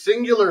lives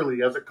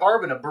singularly as a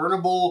carbon, a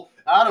burnable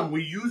atom.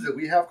 We use it.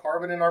 We have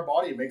carbon in our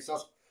body. It makes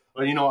us,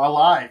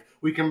 alive.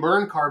 We can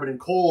burn carbon in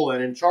coal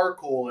and in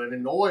charcoal and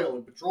in oil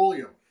and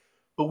petroleum.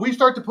 But we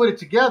start to put it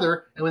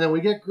together, and then we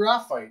get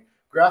graphite.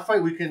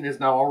 Graphite is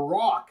now a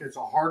rock. It's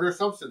a harder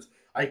substance.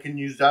 I can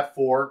use that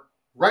for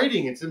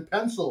writing. It's in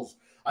pencils.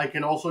 I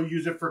can also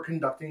use it for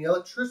conducting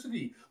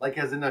electricity, like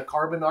as in a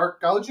carbon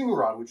arc gouging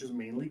rod, which is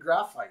mainly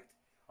graphite.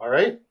 All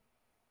right?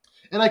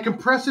 And I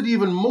compress it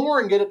even more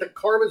and get it to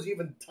carbons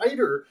even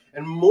tighter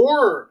and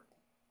more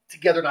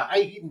together in a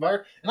high heat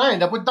environment. And I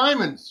end up with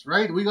diamonds,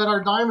 right? We got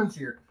our diamonds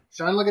here.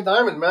 Shine like a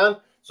diamond, man.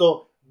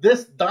 So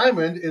this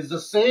diamond is the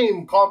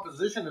same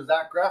composition as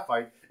that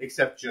graphite,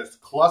 except just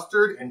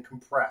clustered and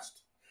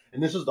compressed.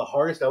 And this is the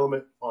hardest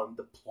element on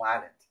the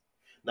planet.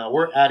 Now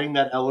we're adding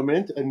that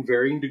element in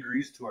varying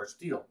degrees to our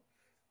steel,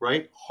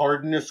 right?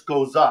 Hardness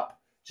goes up,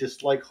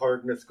 just like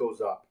hardness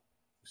goes up.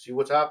 See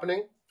what's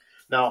happening?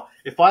 Now,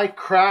 if I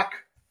crack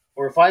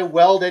or if I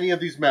weld any of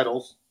these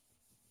metals,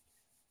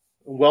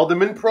 weld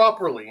them in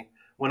properly,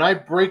 when I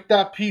break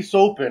that piece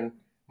open,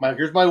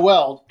 here's my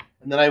weld,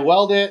 and then I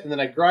weld it, and then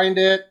I grind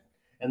it,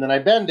 and then I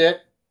bend it,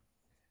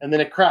 and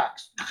then it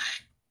cracks,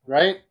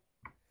 right?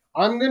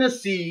 I'm going to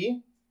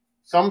see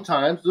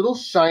sometimes little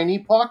shiny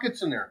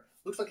pockets in there.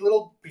 Looks like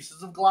little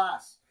pieces of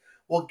glass.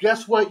 Well,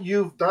 guess what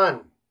you've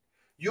done?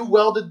 You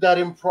welded that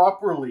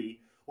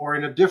improperly or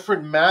in a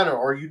different manner,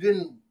 or you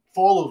didn't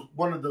follow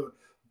one of the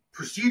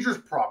procedures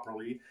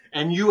properly,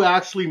 and you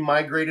actually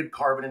migrated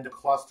carbon into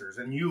clusters,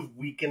 and you've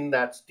weakened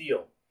that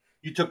steel.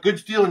 You took good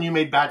steel and you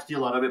made bad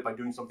steel out of it by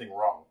doing something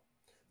wrong.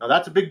 Now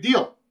that's a big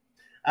deal.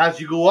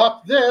 As you go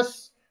up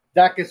this,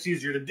 that gets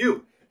easier to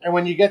do. And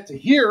when you get to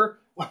here,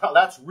 well,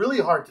 that's really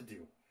hard to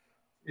do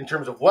in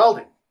terms of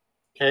welding.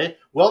 Okay?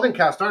 Welding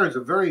cast iron is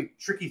a very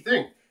tricky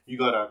thing. You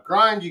gotta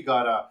grind, you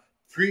gotta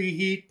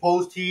preheat,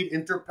 post-heat,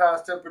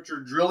 interpass temperature,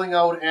 drilling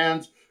out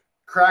ends,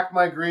 crack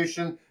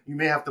migration. You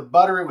may have to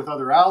butter it with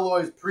other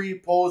alloys, pre,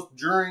 post,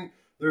 during.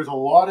 There's a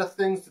lot of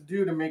things to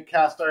do to make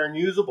cast iron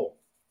usable.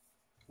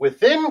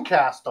 Within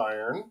cast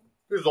iron,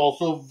 there's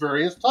also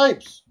various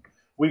types.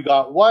 We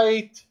got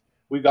white,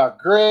 we got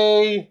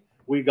gray,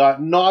 we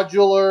got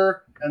nodular,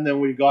 and then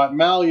we got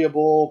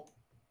malleable,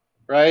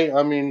 right?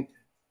 I mean,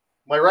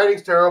 my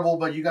writing's terrible,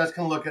 but you guys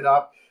can look it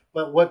up.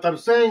 But what I'm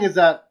saying is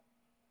that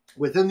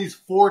within these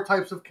 4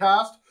 types of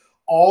cast,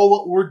 all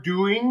what we're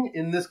doing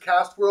in this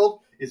cast world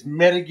is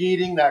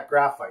mitigating that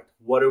graphite.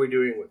 What are we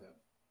doing with it?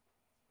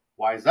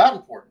 Why is that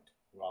important?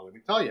 Well, let me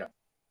tell you.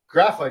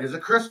 Graphite is a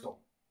crystal,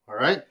 all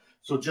right?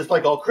 So just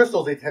like all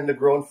crystals, they tend to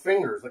grow in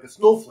fingers, like a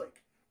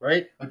snowflake,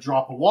 right? A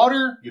drop of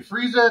water, you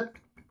freeze it,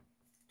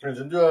 turns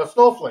into a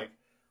snowflake.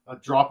 A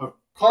drop of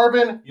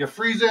carbon, you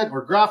freeze it,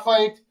 or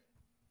graphite,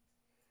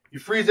 you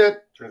freeze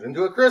it, turns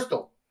into a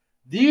crystal.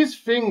 These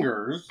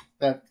fingers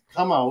that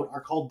come out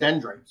are called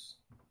dendrites.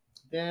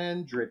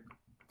 Dendrite.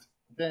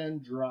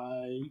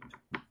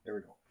 There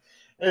we go.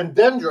 And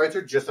dendrites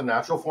are just a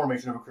natural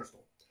formation of a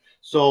crystal.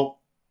 So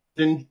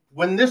then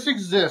when this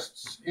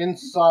exists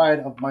inside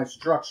of my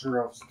structure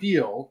of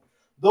steel,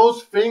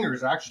 those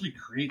fingers actually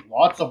create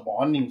lots of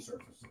bonding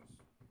surfaces.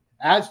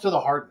 Adds to the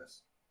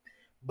hardness.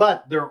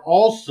 But they're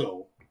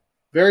also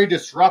very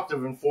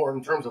disruptive in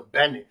terms of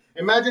bending.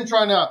 Imagine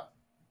trying to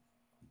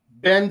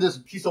bend this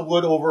piece of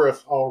wood over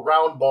a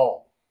round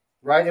ball,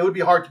 right? It would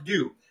be hard to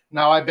do.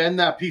 Now I bend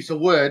that piece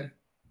of wood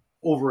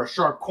over a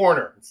sharp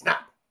corner and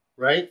snap,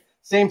 right?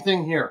 Same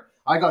thing here.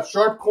 I got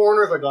sharp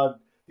corners.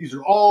 These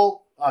are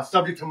all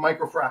subject to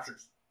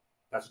microfractures.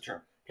 That's the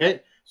term,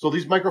 okay? So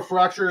these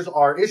microfractures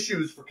are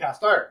issues for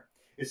cast iron,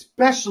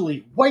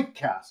 especially white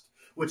cast,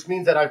 which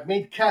means that I've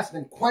made cast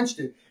and quenched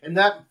it, and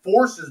that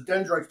forces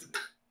dendrites to,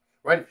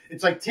 right?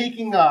 It's like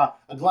taking a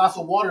glass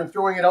of water and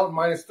throwing it out in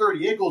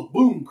 -30. It goes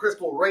boom,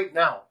 crystal right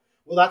now.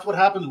 Well, that's what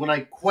happens when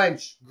I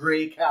quench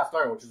gray cast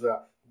iron, which is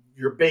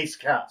your base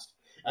cast.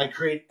 I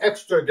create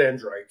extra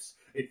dendrites.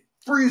 It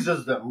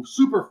freezes them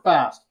super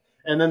fast,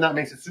 and then that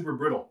makes it super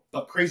brittle,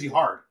 but crazy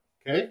hard,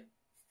 okay?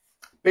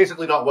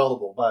 Basically not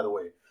weldable, by the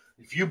way.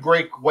 If you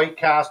break white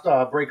cast,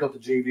 break out the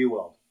JV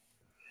weld.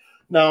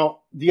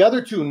 Now, the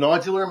other two,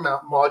 nodular and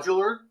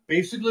modular,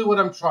 basically what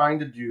I'm trying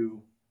to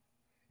do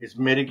is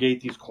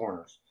mitigate these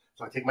corners.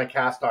 So I take my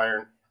cast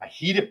iron, I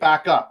heat it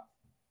back up,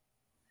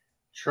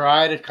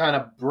 try to kind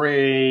of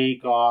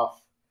break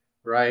off,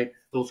 right?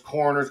 Those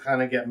corners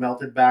kind of get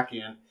melted back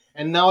in.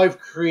 And now I've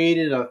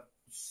created a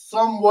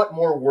somewhat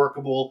more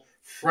workable,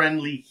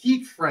 friendly,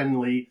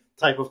 heat-friendly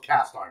type of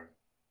cast iron,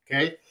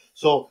 okay?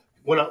 So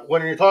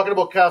when you're talking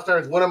about cast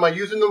irons, what am I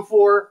using them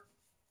for?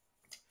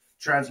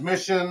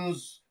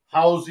 Transmissions,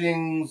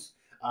 housings,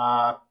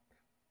 hard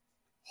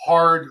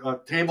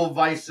table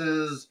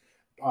vices,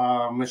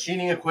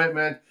 machining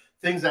equipment,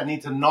 things that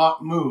need to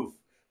not move,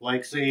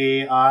 like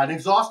say an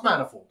exhaust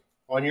manifold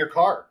on your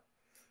car.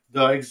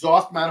 The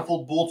exhaust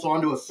manifold bolts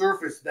onto a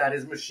surface that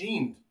is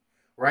machined,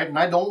 right? And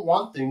I don't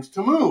want things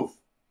to move.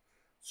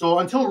 So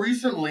until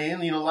recently, in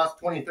the last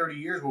 20, 30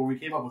 years, where we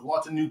came up with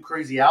lots of new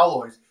crazy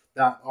alloys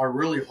that are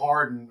really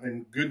hard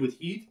and good with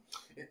heat,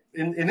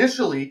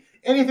 initially,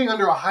 anything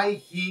under a high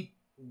heat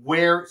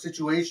wear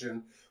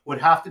situation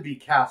would have to be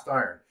cast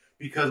iron,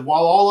 because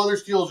while all other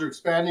steels are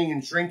expanding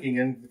and shrinking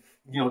and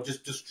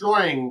just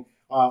destroying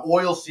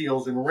oil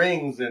seals and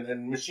rings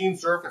and machine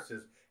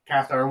surfaces,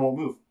 cast iron won't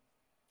move.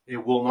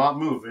 It will not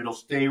move. It'll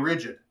stay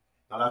rigid.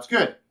 Now that's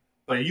good,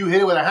 but you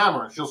hit it with a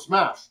hammer and she'll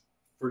smash.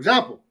 For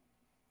example,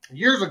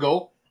 years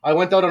ago I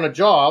went out on a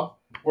job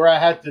where I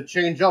had to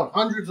change out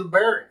hundreds of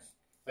bearings.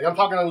 Like I'm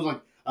talking, it was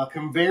like a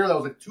conveyor that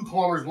was like 2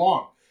 kilometers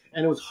long.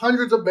 And it was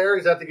hundreds of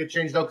bearings that had to get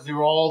changed out because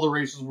all the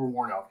races were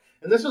worn out.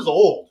 And this is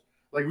old.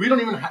 Like we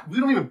don't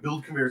even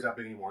build conveyors that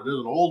big anymore. There's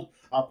an old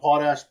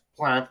potash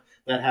plant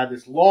that had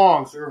this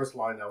long service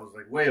line that was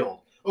like way old.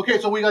 Okay,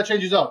 so we got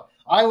changes out.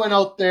 I went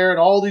out there and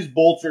all these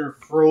bolts are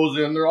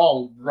frozen. They're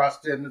all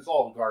rusted and it's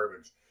all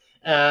garbage.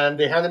 And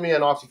they handed me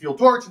an oxy-fuel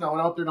torch, and I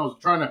went out there and I was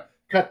trying to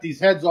cut these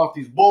heads off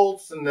these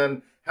bolts and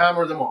then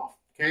hammer them off.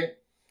 Okay,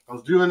 I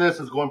was doing this.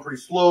 It was going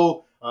pretty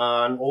slow.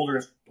 An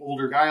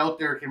older guy out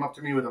there came up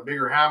to me with a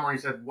bigger hammer. He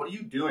said, "What are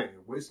you doing?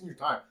 You're wasting your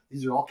time.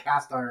 These are all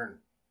cast iron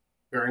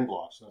bearing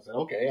blocks." And I said,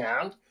 "Okay,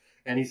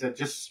 and he said,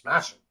 "Just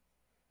smash them."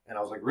 And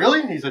I was like,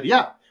 "Really?" And he said,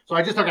 "Yeah." So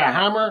I just took a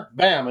hammer,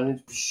 bam,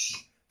 and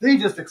they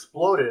just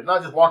exploded. And I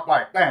just walked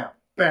by, bam,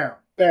 bam,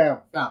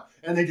 bam, bam,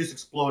 and they just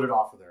exploded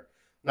off of there.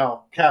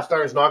 Now, cast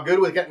iron is not good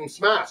with getting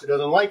smashed. It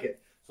doesn't like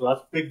it. So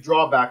that's a big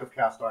drawback of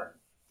cast iron.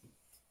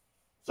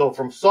 So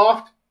from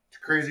soft to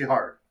crazy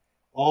hard,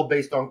 all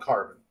based on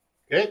carbon.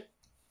 Okay?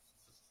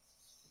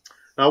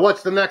 Now,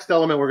 what's the next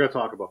element we're going to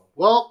talk about?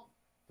 Well,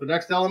 the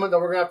next element that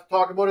we're going to have to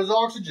talk about is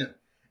oxygen.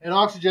 And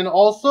oxygen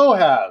also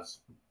has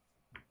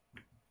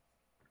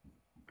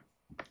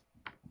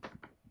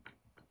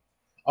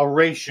a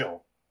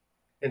ratio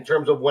in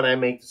terms of when I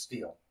make the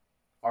steel.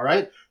 All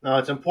right? Now,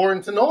 it's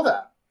important to know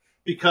that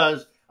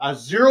because a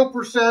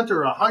 0%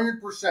 or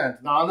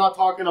 100%, now I'm not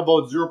talking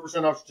about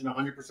 0% oxygen,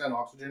 100%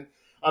 oxygen.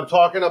 I'm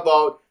talking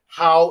about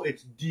how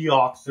it's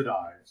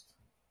deoxidized.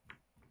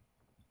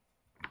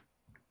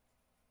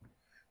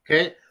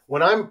 Okay,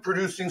 when I'm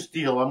producing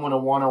steel, I'm going to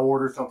want to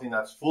order something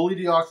that's fully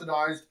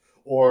deoxidized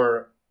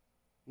or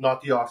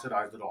not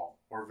deoxidized at all,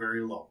 or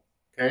very low.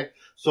 Okay,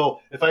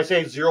 so if I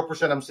say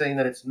 0%, I'm saying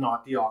that it's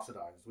not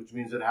deoxidized, which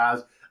means it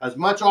has as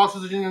much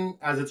oxygen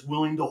as it's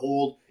willing to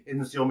hold in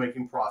the steel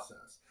making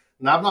process.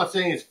 Now, I'm not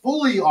saying it's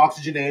fully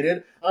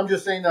oxygenated. I'm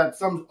just saying that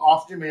some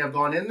oxygen may have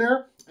gone in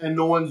there and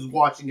no one's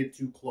watching it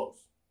too close.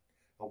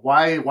 But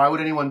why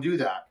would anyone do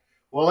that?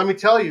 Well, let me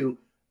tell you,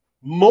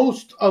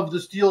 most of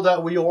the steel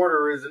that we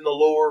order is in the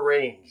lower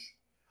range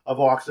of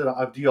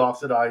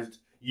deoxidized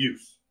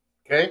use.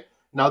 Okay?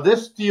 Now,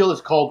 this steel is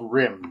called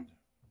rimmed.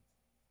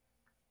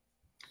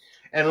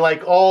 And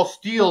like all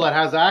steel that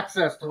has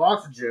access to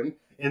oxygen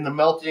in the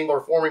melting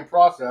or forming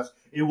process,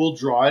 it will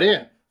draw it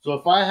in. So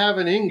if I have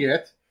an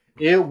ingot,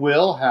 it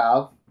will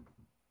have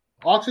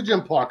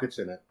oxygen pockets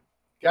in it,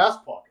 gas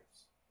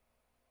pockets,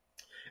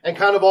 and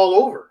kind of all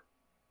over.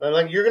 And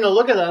like you're going to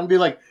look at that and be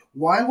like,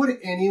 why would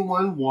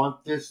anyone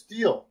want this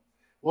steel?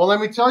 Well,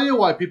 let me tell you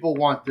why people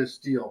want this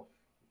steel.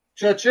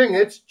 Cha-ching,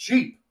 it's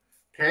cheap.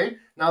 Okay,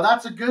 now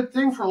that's a good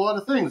thing for a lot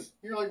of things.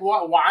 You're like,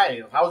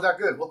 why? How is that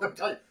good? Well, let me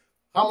tell you.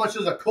 How much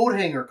does a coat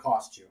hanger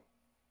cost you?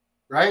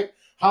 Right?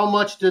 How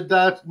much did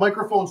that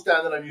microphone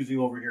stand that I'm using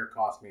over here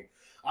cost me?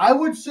 I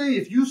would say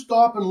if you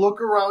stop and look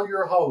around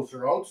your house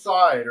or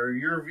outside or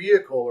your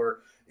vehicle or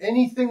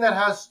anything that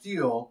has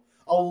steel,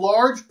 a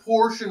large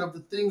portion of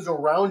the things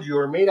around you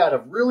are made out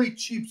of really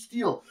cheap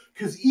steel,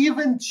 because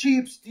even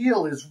cheap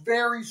steel is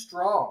very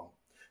strong.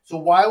 So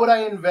why would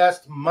I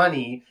invest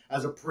money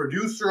as a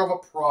producer of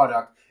a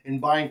product in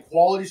buying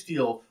quality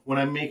steel when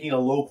I'm making a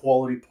low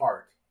quality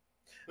part?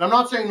 And I'm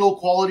not saying low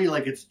quality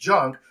like it's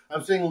junk.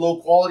 I'm saying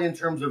low quality in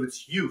terms of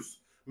its use.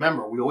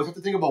 Remember, we always have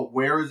to think about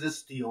where is this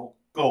steel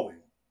going.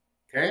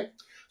 Okay?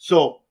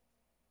 So,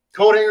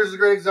 coat hangers is a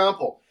great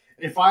example.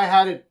 If I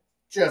had it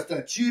just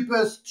the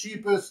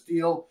cheapest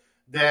steel,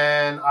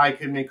 then I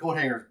can make coat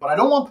hangers. But I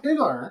don't want pig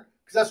iron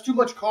because that's too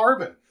much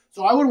carbon.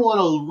 So I would want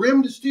a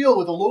rimmed steel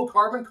with a low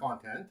carbon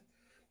content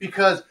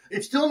because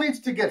it still needs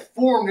to get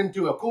formed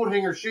into a coat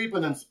hanger shape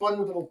and then spun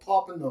with a little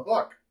top in the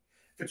hook.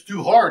 If it's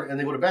too hard and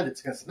they go to bend,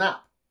 it's going to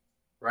snap,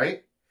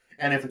 right?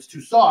 And if it's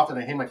too soft and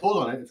I hang my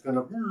clothes on it, it's going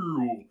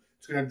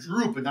to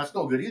droop, and that's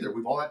no good either.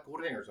 We've all had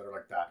coat hangers that are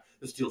like that.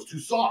 The steel's too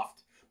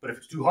soft, but if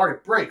it's too hard,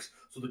 it breaks.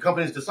 So the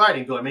company's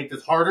deciding, do I make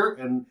this harder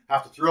and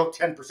have to throw out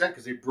 10%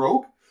 because they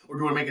broke? Or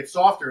do I make it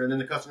softer and then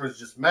the customer is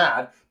just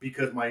mad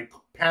because my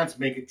pants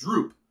make it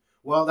droop?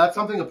 Well, that's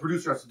something a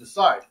producer has to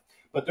decide.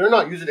 But they're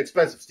not using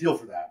expensive steel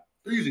for that.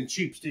 They're using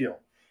cheap steel.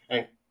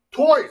 And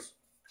toys,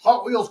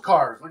 Hot Wheels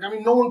cars. Like, I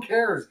mean, no one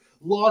cares.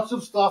 Lots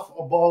of stuff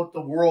about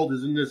the world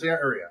is in this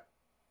area.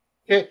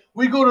 Okay,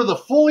 we go to the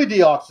fully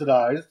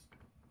deoxidized.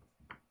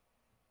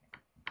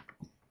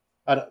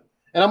 And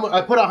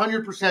I put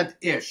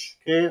 100%-ish.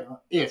 Okay,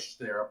 ish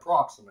there,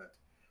 approximate.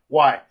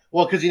 Why?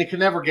 Well, because you can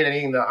never get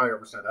anything to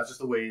 100%. That's just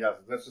the way,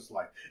 that's just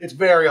life. It's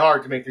very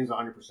hard to make things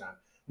 100%.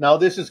 Now,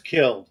 this is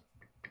killed.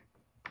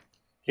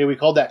 Okay, we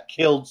call that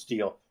killed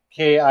steel.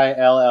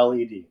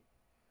 K-I-L-L-E-D.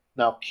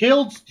 Now,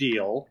 killed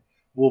steel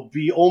will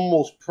be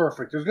almost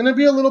perfect. There's going to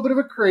be a little bit of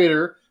a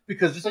crater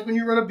because just like when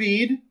you run a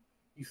bead,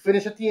 you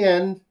finish at the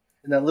end,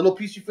 and that little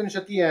piece you finish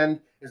at the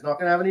end is not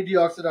going to have any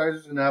deoxidizers.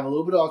 It's going to have a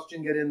little bit of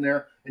oxygen get in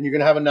there, and you're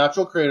going to have a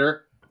natural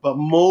crater. But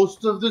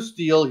most of the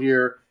steel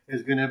here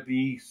is going to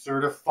be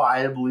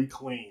certifiably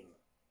clean.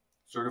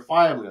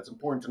 Certifiably, that's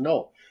important to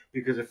know.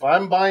 Because if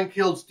I'm buying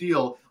killed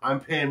steel,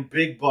 I'm paying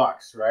big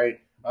bucks, right?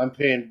 I'm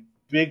paying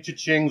big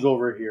cha-chings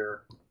over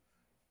here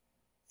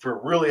for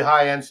really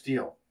high-end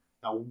steel.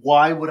 Now,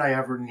 why would I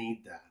ever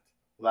need that?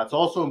 Well, that's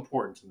also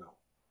important to know.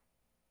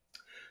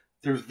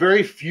 There's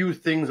very few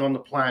things on the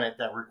planet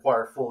that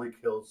require fully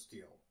killed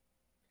steel.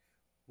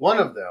 One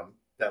of them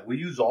that we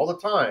use all the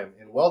time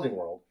in welding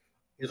world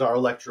is our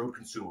electrode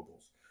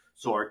consumables.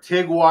 So our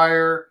TIG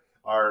wire,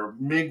 our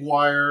MIG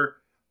wire,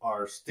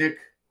 our stick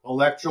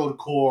electrode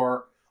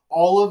core,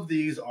 all of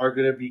these are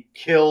going to be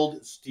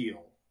killed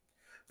steel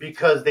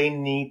because they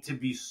need to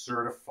be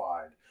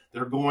certified.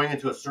 They're going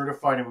into a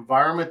certified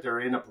environment. They're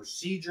in a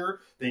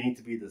procedure. They need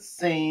to be the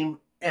same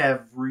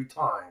every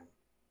time.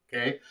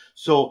 Okay,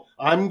 so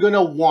I'm going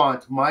to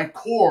want my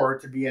core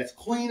to be as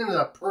clean and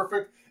as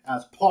perfect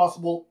as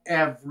possible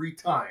every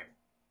time.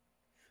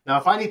 Now,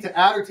 if I need to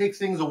add or take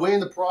things away in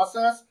the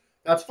process,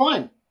 that's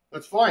fine.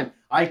 That's fine.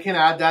 I can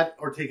add that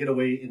or take it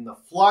away in the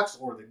flux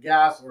or the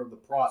gas or the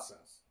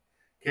process.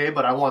 Okay,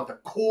 but I want the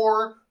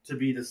core to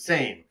be the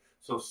same.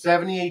 So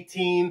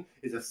 7018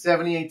 is a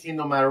 7018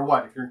 no matter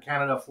what. If you're in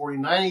Canada,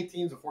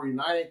 4918 is a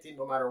 4918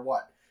 no matter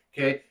what.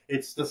 Okay,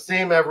 it's the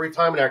same every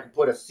time, and I can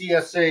put a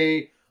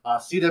CSA,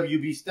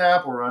 CWB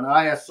stamp or an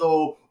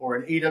ISO or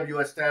an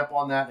AWS stamp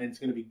on that, and it's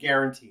going to be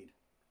guaranteed.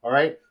 All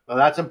right, now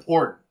that's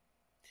important.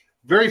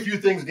 Very few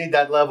things need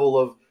that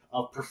level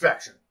of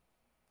perfection.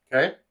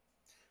 Okay,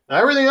 now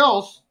everything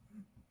else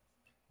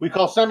we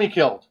call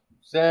semi-killed.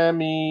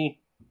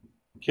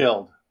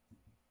 Semi-killed.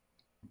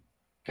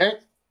 Okay,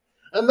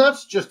 and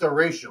that's just a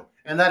ratio,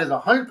 and that is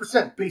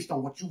 100% based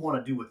on what you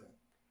want to do with it.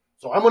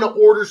 So I'm going to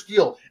order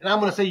steel, and I'm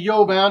going to say,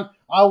 yo, man,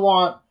 I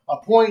want a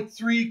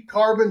 0.3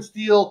 carbon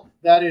steel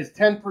that is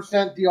 10%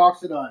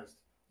 deoxidized.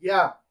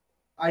 Yeah,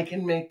 I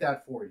can make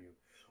that for you.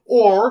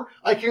 Or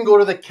I can go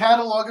to the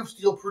catalog of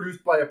steel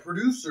produced by a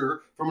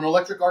producer from an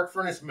electric arc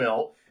furnace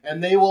mill,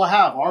 and they will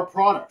have our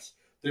products.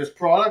 This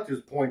product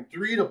is 0.3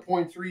 to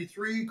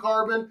 0.33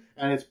 carbon,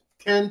 and it's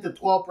 10 to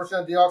 12%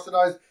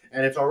 deoxidized,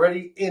 and it's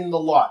already in the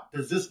lot.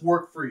 Does this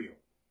work for you?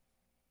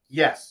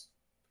 Yes.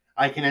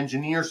 I can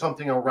engineer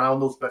something around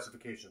those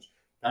specifications.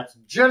 That's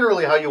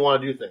generally how you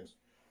want to do things.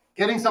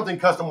 Getting something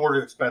custom ordered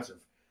is expensive.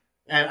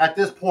 And at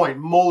this point,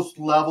 most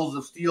levels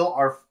of steel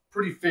are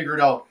pretty figured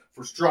out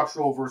for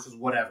structural versus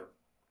whatever.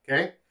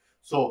 Okay?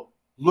 So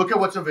look at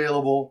what's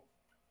available,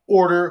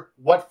 order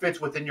what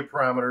fits within your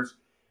parameters,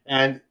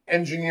 and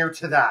engineer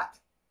to that.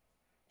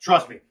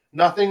 Trust me,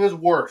 nothing is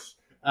worse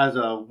as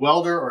a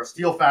welder or a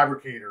steel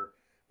fabricator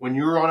when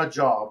you're on a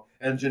job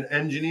and an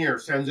engineer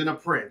sends in a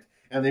print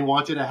and they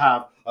want you to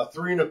have a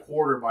 3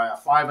 1/4 by a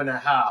 5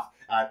 1/2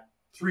 at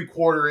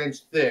 3/4 inch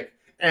thick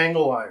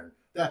angle iron.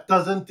 That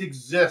doesn't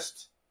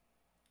exist.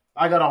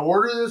 I got to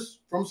order this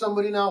from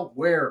somebody now.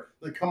 Where?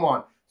 Like, come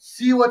on.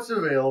 See what's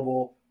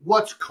available,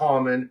 what's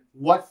common,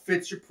 what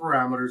fits your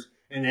parameters,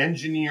 and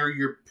engineer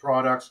your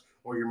products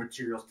or your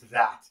materials to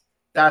that.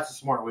 That's a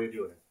smart way of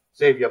doing it.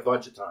 Save you a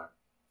bunch of time.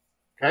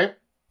 Okay?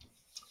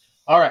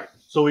 All right.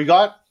 So we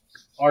got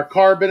our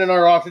carbon and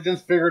our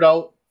oxygens figured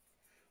out.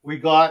 We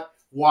got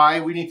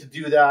why we need to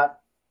do that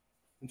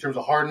in terms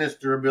of hardness,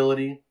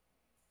 durability,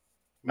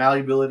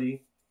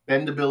 malleability,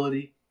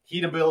 bendability,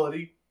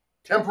 heatability,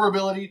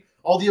 temperability,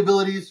 all the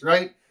abilities,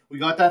 right? We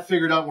got that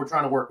figured out and we're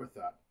trying to work with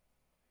that.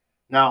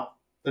 Now,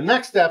 the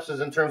next steps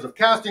is in terms of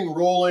casting,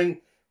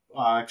 rolling,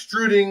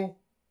 extruding,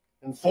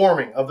 and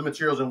forming of the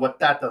materials and what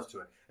that does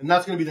to it. And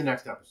that's going to be the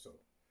next episode.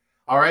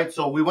 All right,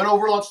 so we went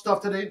over a lot of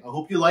stuff today. I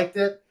hope you liked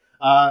it.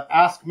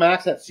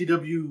 Askmax at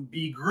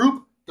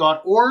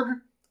CWBgroup.org.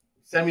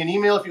 Send me an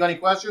email if you got any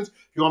questions.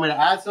 If you want me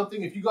to add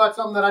something, if you got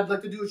something that I'd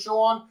like to do a show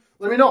on,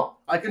 let me know.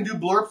 I can do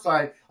blurps.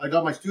 I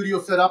got my studio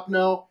set up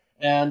now,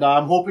 and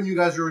I'm hoping you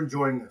guys are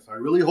enjoying this. I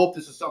really hope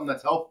this is something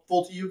that's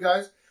helpful to you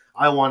guys.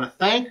 I want to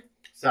thank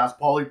Sask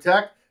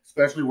Polytech,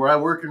 especially where I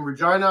work in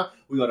Regina.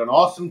 We got an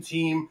awesome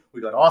team.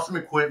 We got awesome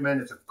equipment.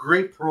 It's a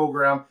great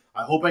program.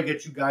 I hope I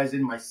get you guys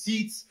in my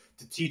seats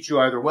to teach you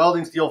either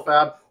welding, steel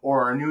fab,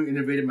 or our new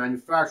innovative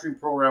manufacturing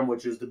program,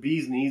 which is the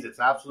bee's knees. It's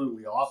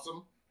absolutely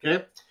awesome.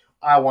 Okay.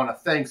 I want to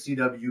thank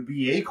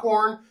CWB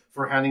Acorn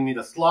for handing me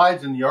the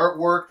slides and the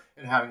artwork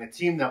and having a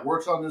team that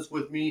works on this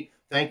with me.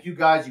 Thank you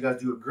guys. You guys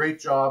do a great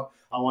job.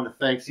 I want to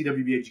thank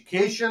CWB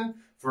Education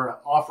for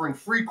offering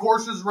free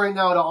courses right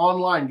now to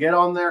online. Get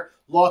on there.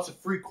 Lots of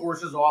free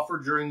courses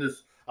offered during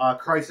this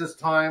crisis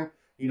time.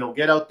 You know,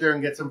 get out there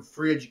and get some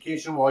free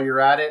education while you're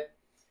at it.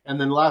 And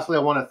then lastly,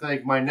 I want to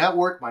thank my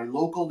network, my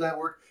local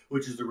network,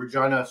 which is the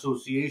Regina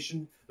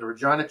Association, the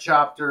Regina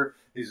chapter.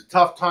 These are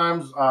tough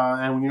times,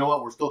 and you know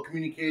what? We're still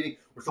communicating.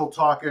 We're still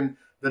talking.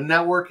 The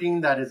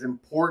networking that is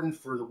important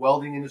for the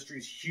welding industry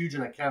is huge,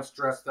 and I can't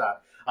stress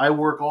that. I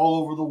work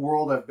all over the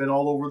world. I've been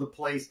all over the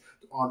place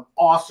on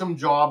awesome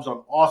jobs,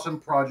 on awesome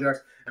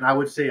projects, and I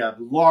would say a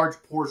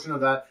large portion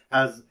of that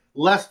has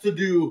less to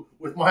do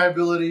with my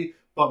ability,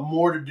 but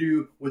more to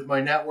do with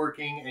my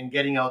networking and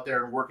getting out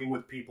there and working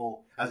with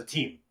people as a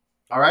team.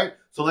 All right?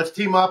 So let's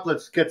team up.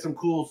 Let's get some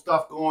cool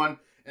stuff going,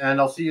 and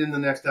I'll see you in the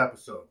next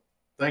episode.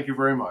 Thank you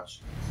very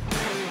much.